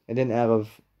 And then out of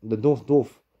the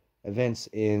North events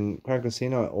in Crown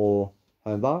Casino or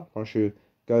Home Bar,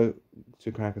 go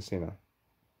to Crown Casino.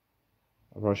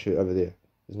 Over there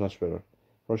is much better.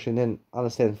 And then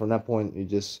understand from that point, you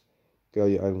just go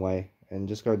your own way and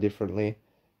just go differently.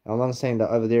 I'm understanding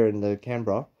that over there in the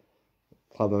Canberra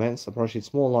club events,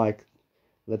 it's more like,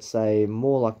 let's say,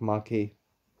 more like Marquee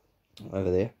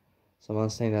over there. So I'm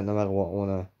understanding that no matter what, I want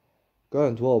to go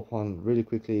and dwell upon really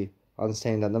quickly.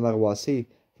 Understand that no matter what I see,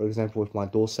 for example, with my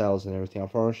door sales and everything,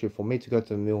 for me to go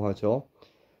to the Mill Hotel,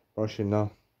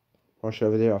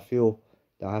 over there, I feel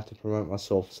that I have to promote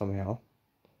myself somehow.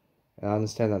 And I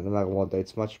understand that no matter what,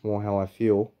 it's much more how I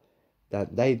feel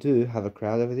that they do have a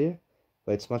crowd over there,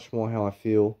 but it's much more how I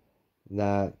feel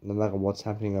that no matter what's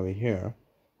happening over here,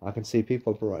 I can see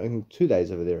people promoting 2 days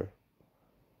over there.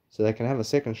 So they can have a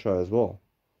second show as well.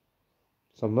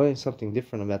 So I'm learning something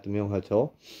different about the Mill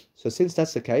Hotel. So since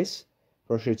that's the case,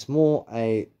 it's more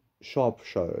a shop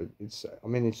show.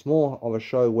 It's more of a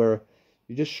show where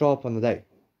you just show up on the day.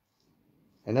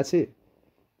 And that's it.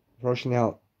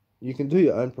 Now, you can do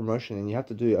your own promotion and you have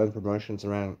to do your own promotions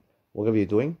around whatever you're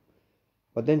doing.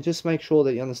 But then just make sure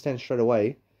that you understand straight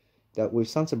away that with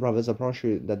Sons of Brothers, I promise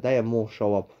you that they have more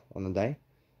show up on the day.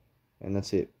 And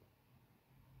that's it.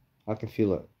 I can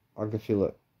feel it.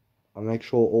 I make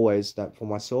sure always that for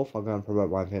myself, I go and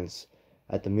promote my events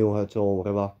at the Mill Hotel or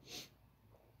whatever.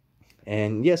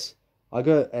 And yes, I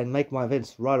go and make my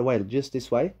events right away, just this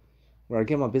way, where I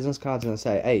get my business cards and I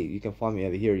say, hey, you can find me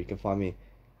over here, you can find me,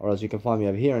 or else you can find me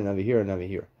over here and over here and over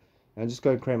here. And I just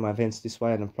go and create my events this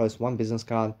way and I post one business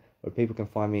card where people can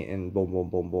find me and boom, boom,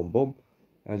 boom, boom, boom.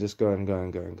 And I just go and go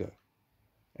and go and go.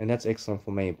 And that's excellent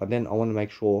for me. But then I want to make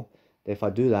sure that if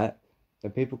I do that,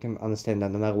 that people can understand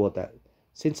that no matter what, that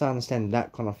since I understand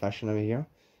that kind of fashion over here,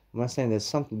 I'm understanding there's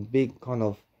something big kind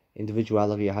of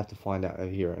individuality I have to find out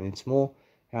over here. And it's more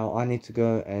how I need to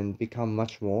go and become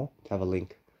much more to have a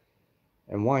link.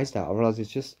 And why is that? I realize it's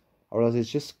just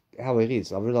how it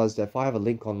is. I realize that if I have a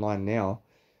link online now,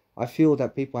 I feel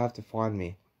that people have to find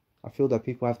me. I feel that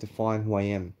people have to find who I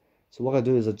am. So what I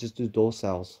do is I just do door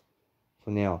sales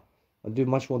for now. I do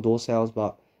much more door sales,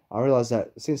 but I realize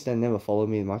that since they never follow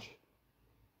me much,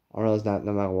 I realize that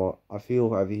no matter what, I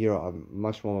feel over here I'm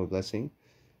much more of a blessing.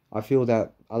 I feel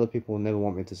that other people never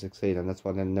want me to succeed, and that's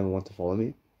why they never want to follow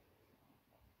me.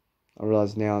 I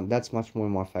realize now that's much more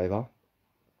in my favor,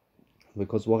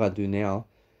 because what I do now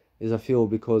is I feel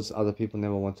because other people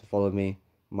never want to follow me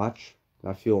much,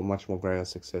 I feel much more greater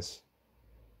success.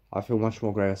 I feel much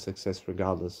more greater success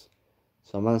regardless.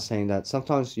 So I'm understanding that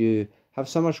sometimes you have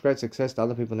so much great success that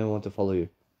other people never want to follow you.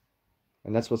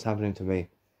 And that's what's happening to me.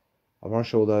 I'm not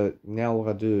sure though, now what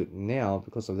I do now,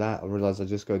 because of that, I realize I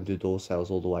just go and do door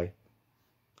sales all the way.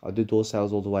 I do door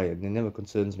sales all the way, and it never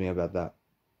concerns me about that.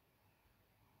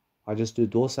 I just do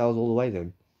door sales all the way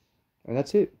then. And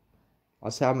that's it. I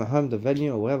say I'm at home, the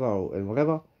venue, or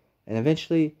whatever, and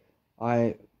eventually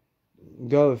I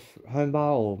go with Home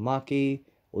Bar or Marquee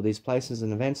or these places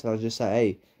and events, and I just say,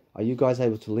 hey, are you guys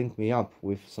able to link me up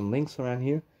with some links around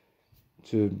here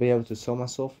to be able to sell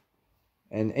myself?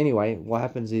 And anyway, what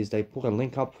happens is they put a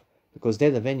link up because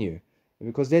they're the venue. And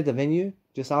because they're the venue,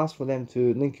 just ask for them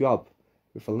to link you up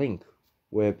with a link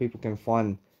where people can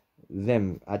find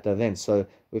them at the event. So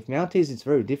with Mounties, it's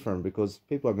very different because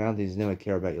people at Mounties never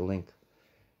care about your link.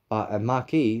 But at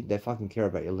Marquee, they fucking care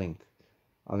about your link.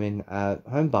 I mean, at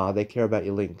Home Bar, they care about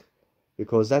your link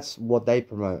because that's what they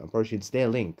promote. Approach, it's their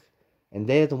link, and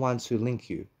they're the ones who link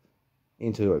you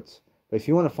into it. But if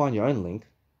you want to find your own link,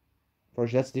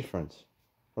 approach, that's different.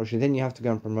 Approach, then you have to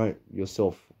go and promote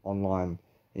yourself online,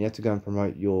 and you have to go and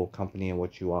promote your company and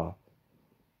what you are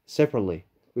separately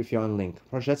with your own link.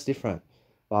 Approach, that's different.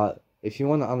 But if you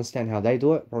want to understand how they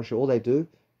do it, approach, all they do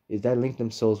is they link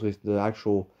themselves with the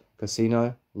actual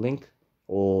casino link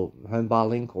or Home Bar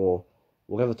link or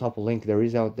whatever type of link there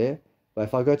is out there. But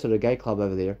if I go to the gay club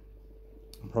over there,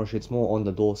 approach, it's more on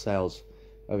the door sales.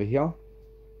 Over here,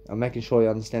 I'm making sure you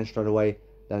understand straight away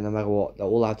that no matter what, that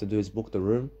all I have to do is book the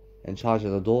room and charge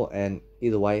at the door. And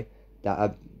either way, that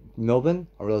at Melbourne,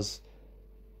 I realize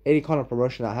any kind of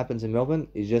promotion that happens in Melbourne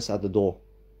is just at the door.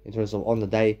 In terms of on the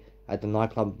day at the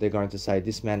nightclub, they're going to say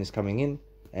this man is coming in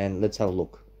and let's have a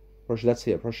look. Approach, that's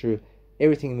it. Approach,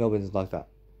 everything in Melbourne is like that.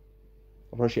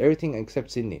 Approach, everything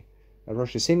except Sydney.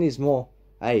 Approach, Sydney is more,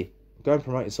 hey, go and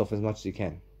promote yourself as much as you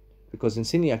can. Because in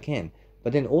Sydney I can.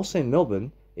 But then also in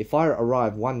Melbourne, if I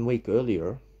arrive 1 week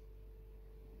earlier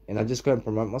and I just go and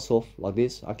promote myself like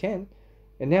this, I can.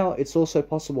 And now it's also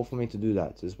possible for me to do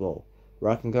that as well,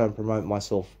 where I can go and promote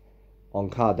myself on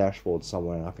car dashboard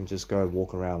somewhere and I can just go and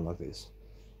walk around like this.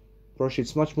 Approach,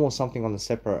 it's much more something on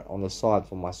the side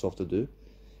for myself to do,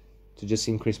 to just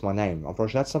increase my name.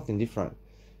 Approach, that's something different.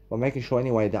 But making sure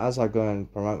anyway that as I go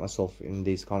and promote myself in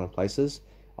these kind of places,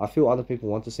 I feel other people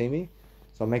want to see me.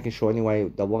 So I'm making sure anyway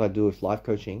that what I do with life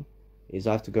coaching is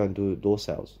I have to go and do door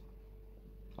sales.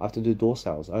 I have to do door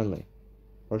sales only.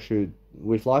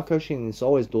 With life coaching, it's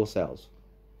always door sales.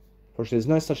 There's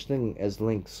no such thing as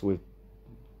links with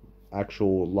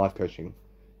actual life coaching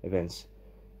events.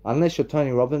 Unless you're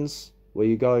Tony Robbins, where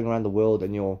you're going around the world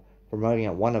and you're promoting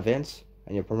at one event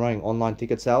and you're promoting online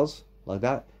ticket sales like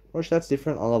that. That's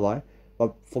different, I love it.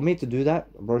 But for me to do that,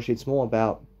 it's more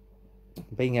about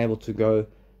being able to go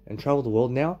and travel the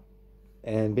world now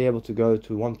and be able to go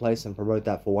to one place and promote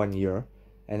that for 1 year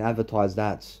and advertise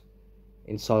that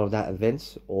inside of that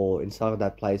event or inside of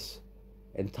that place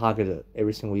and target it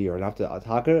every single year. And after I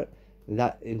target it,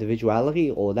 that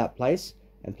individuality or that place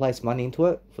and place money into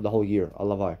it for the whole year. I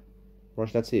love it.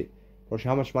 That's it.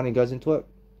 How much money goes into it?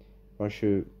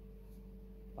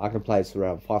 I can place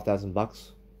around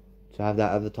 $5,000 to have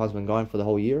that advertisement going for the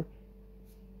whole year.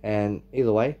 And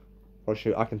either way,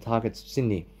 I can target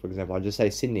Sydney, for example. I just say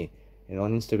Sydney and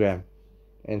on Instagram,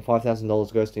 and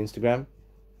 $5,000 goes to Instagram,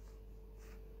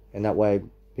 and that way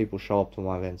people show up to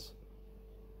my events.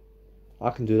 I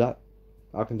can do that.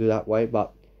 I can do that way.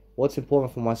 But what's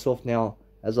important for myself now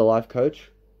as a life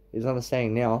coach is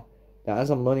understanding now that as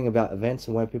I'm learning about events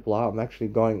and where people are, I'm actually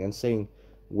going and seeing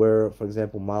where, for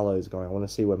example, Marlo is going. I want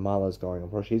to see where Marlo is going.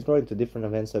 He's going to different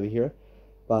events over here,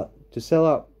 but to sell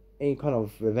out any kind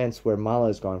of events where Marlo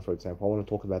is going, for example, I want to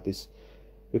talk about this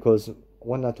because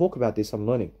when I talk about this, I'm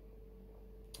learning.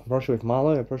 With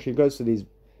Marlo, he goes to these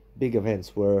big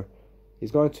events where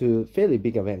he's going to fairly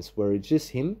big events where it's just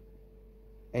him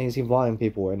and he's inviting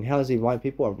people. And how does he invite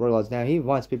people? I've realized now he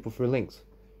invites people through links.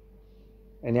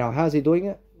 And now how's he doing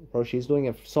it? Probably he's doing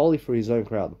it solely for his own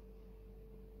crowd.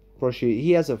 Probably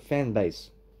he has a fan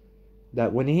base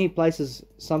that when he places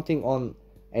something on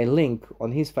a link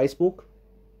on his Facebook,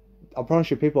 I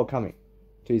promise you people are coming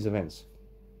to his events.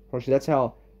 Probably that's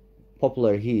how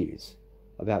popular he is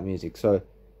about music. So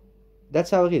that's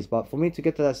how it is. But for me to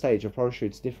get to that stage, I promise you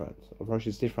it's different. I promise you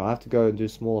it's different. I have to go and do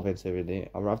small events every day.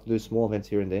 I have to do small events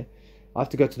here and there. I have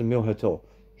to go to the Mill Hotel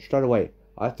straight away.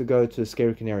 I have to go to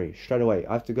Scary Canary straight away.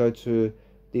 I have to go to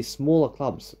these smaller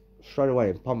clubs straight away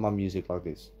and pump my music like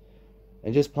this.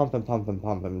 And just pump and pump and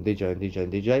pump and DJ and DJ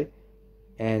and DJ.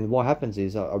 And what happens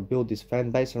is I build this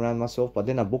fan base around myself, but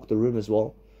then I book the room as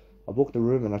well. I book the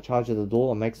room and I charge at the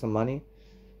door and make some money.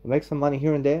 I make some money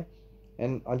here and there.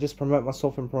 And I just promote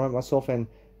myself. And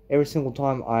every single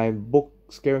time I book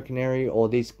Scary Canary or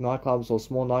these nightclubs or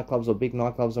small nightclubs or big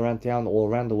nightclubs around town or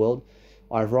around the world,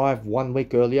 I arrive 1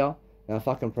 week earlier and I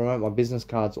fucking promote my business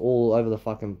cards all over the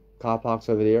fucking car parks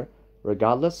over there.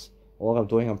 Regardless of what I'm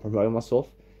doing, I'm promoting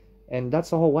myself. And that's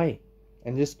the whole way.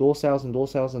 And just door sales and door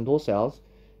sales and door sales.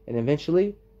 And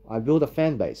eventually, I build a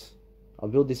fan base. I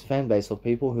build this fan base of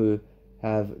people who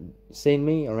have seen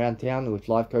me around town with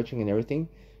life coaching and everything.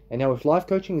 And now with life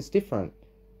coaching, it's different.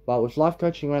 But with life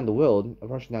coaching around the world,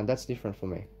 now that's different for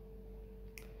me.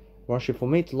 For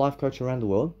me to life coach around the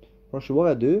world, what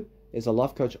I do is I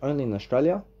life coach only in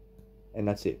Australia. And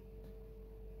that's it.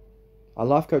 I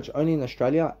life coach only in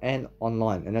Australia and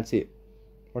online. And that's it.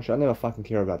 I never fucking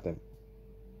care about them.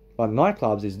 But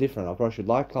nightclubs is different. I probably should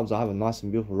nightclubs. I have a nice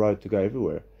and beautiful road to go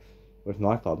everywhere with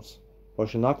nightclubs.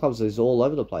 Nightclubs is all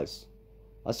over the place.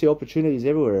 I see opportunities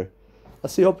everywhere.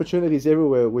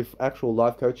 With actual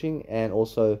life coaching and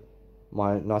also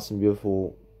my nice and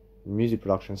beautiful music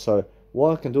production. So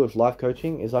what I can do with life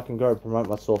coaching is I can go promote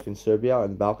myself in Serbia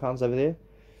and Balkans over there.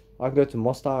 I can go to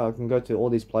Mostar. I can go to all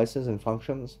these places and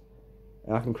functions,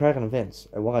 and I can create an events.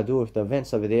 And what I do with the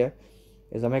events over there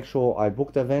is I make sure I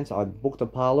book the events, I book the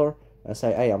parlor, and I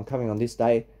say, hey, I'm coming on this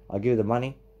day, I give the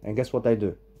money, and guess what they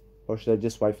do? Probably they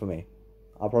just wait for me.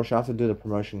 I probably have to do the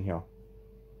promotion here.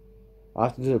 I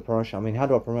have to do the promotion. I mean, how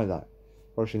do I promote that?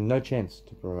 Probably no chance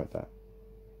to promote that.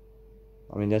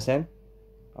 I mean, you understand?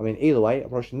 I mean, either way,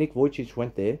 probably Nick Vujicic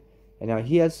went there, and now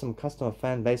he has some customer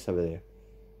fan base over there.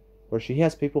 Probably he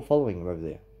has people following him over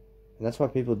there. And that's why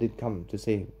people did come to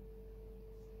see him.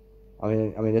 I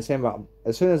mean, the same.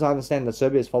 As soon as I understand that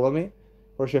Serbia is following me,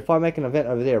 probably if I make an event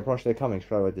over there, probably they're coming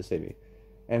straight away to see me.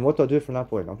 And what do I do from that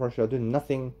point? I'm probably I do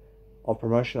nothing of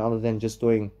promotion other than just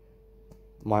doing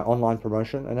my online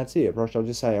promotion, and that's it. Probably I'll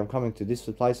just say I'm coming to this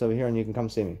place over here, and you can come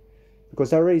see me,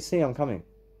 because they already see I'm coming.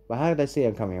 But how do they see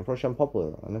I'm coming? I'm probably I'm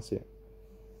popular, and that's it.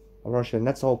 And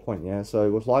that's the whole point. Yeah.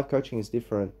 So with life coaching is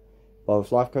different, but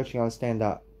with life coaching I understand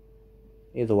that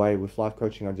either way. With life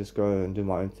coaching I just go and do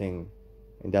my own thing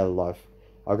in daily life.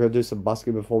 I go do some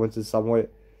busking performances somewhere.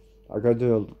 I go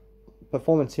do a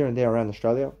performance here and there around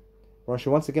Australia.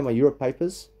 Once I get my Europe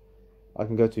papers, I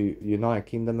can go to United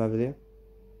Kingdom over there.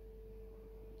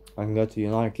 I can go to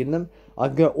United Kingdom. I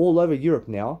can go all over Europe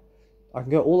now. I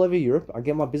can go all over Europe. I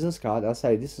get my business card. I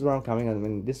say this is where I'm coming. I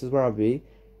mean, this is where I'll be,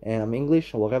 and I'm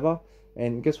English or whatever.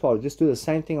 And guess what? I just do the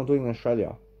same thing I'm doing in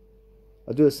Australia.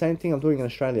 I do the same thing I'm doing in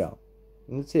Australia,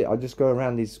 and that's it. I just go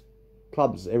around these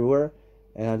clubs everywhere.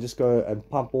 And I just go and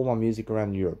pump all my music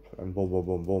around Europe. And boom, boom,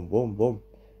 boom, boom, boom, boom.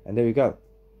 And there we go.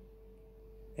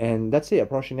 And that's it.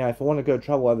 Approaching now, if I want to go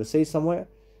travel overseas somewhere,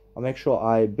 I make sure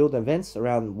I build events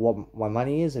around what my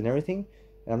money is and everything.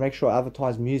 And I make sure I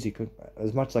advertise music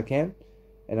as much as I can.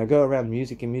 And I go around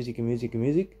music and music and music and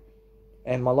music.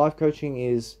 And my life coaching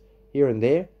is here and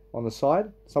there on the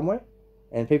side somewhere.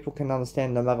 And people can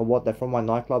understand no matter what. They're from my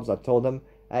nightclubs. I tell them,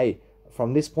 hey,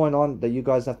 from this point on, that you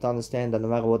guys have to understand that no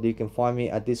matter what, you can find me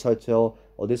at this hotel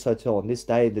or this hotel on this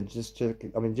day. That just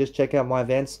check out my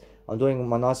events. I'm doing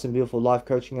my nice and beautiful life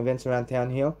coaching events around town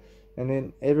here, and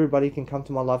then everybody can come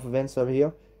to my live events over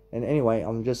here. And anyway,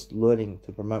 I'm just learning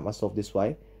to promote myself this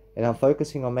way, and I'm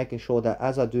focusing on making sure that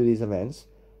as I do these events,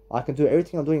 I can do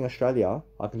everything I'm doing in Australia,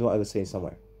 I can do it overseas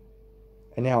somewhere.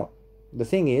 And now, the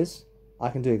thing is, I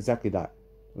can do exactly that.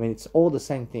 I mean, it's all the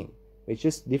same thing. It's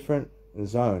just different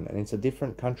zone, and it's a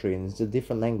different country, and it's a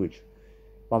different language.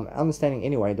 But I'm understanding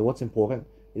anyway that what's important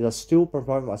is I still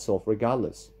promote myself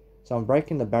regardless. So I'm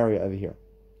breaking the barrier over here,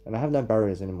 and I have no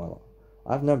barriers in my life.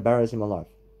 I have no barriers in my life.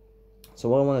 So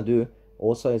what I want to do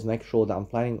also is make sure that I'm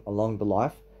planning along the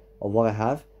life of what I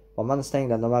have. But I'm understanding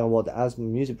that no matter what, as a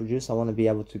music producer, I want to be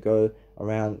able to go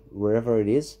around wherever it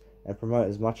is. and promote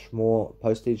as much more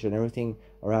postage and everything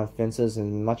around fences,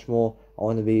 and much more. I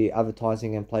want to be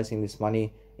advertising and placing this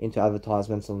money into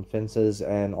advertisements on fences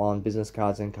and on business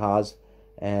cards and cars.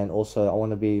 And also I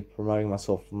want to be promoting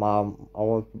myself, I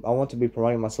want to be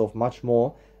promoting myself much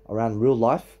more around real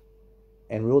life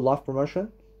and real life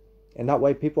promotion, and that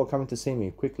way people are coming to see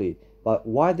me quickly. But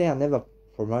why they are never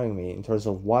promoting me, in terms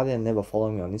of why they're never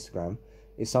following me on Instagram,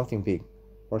 is something big.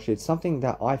 Or actually, it's something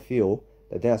that I feel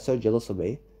that they are so jealous of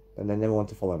me that they never want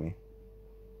to follow me.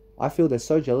 I feel they're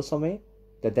so jealous of me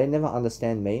that they never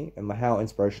understand me and how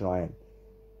inspirational I am.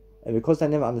 And because they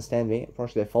never understand me,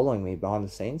 unfortunately, they're following me behind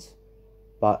the scenes,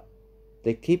 but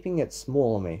they're keeping it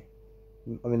small on me.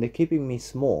 I mean, they're keeping me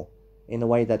small in a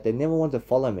way that they never want to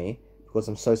follow me because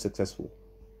I'm so successful.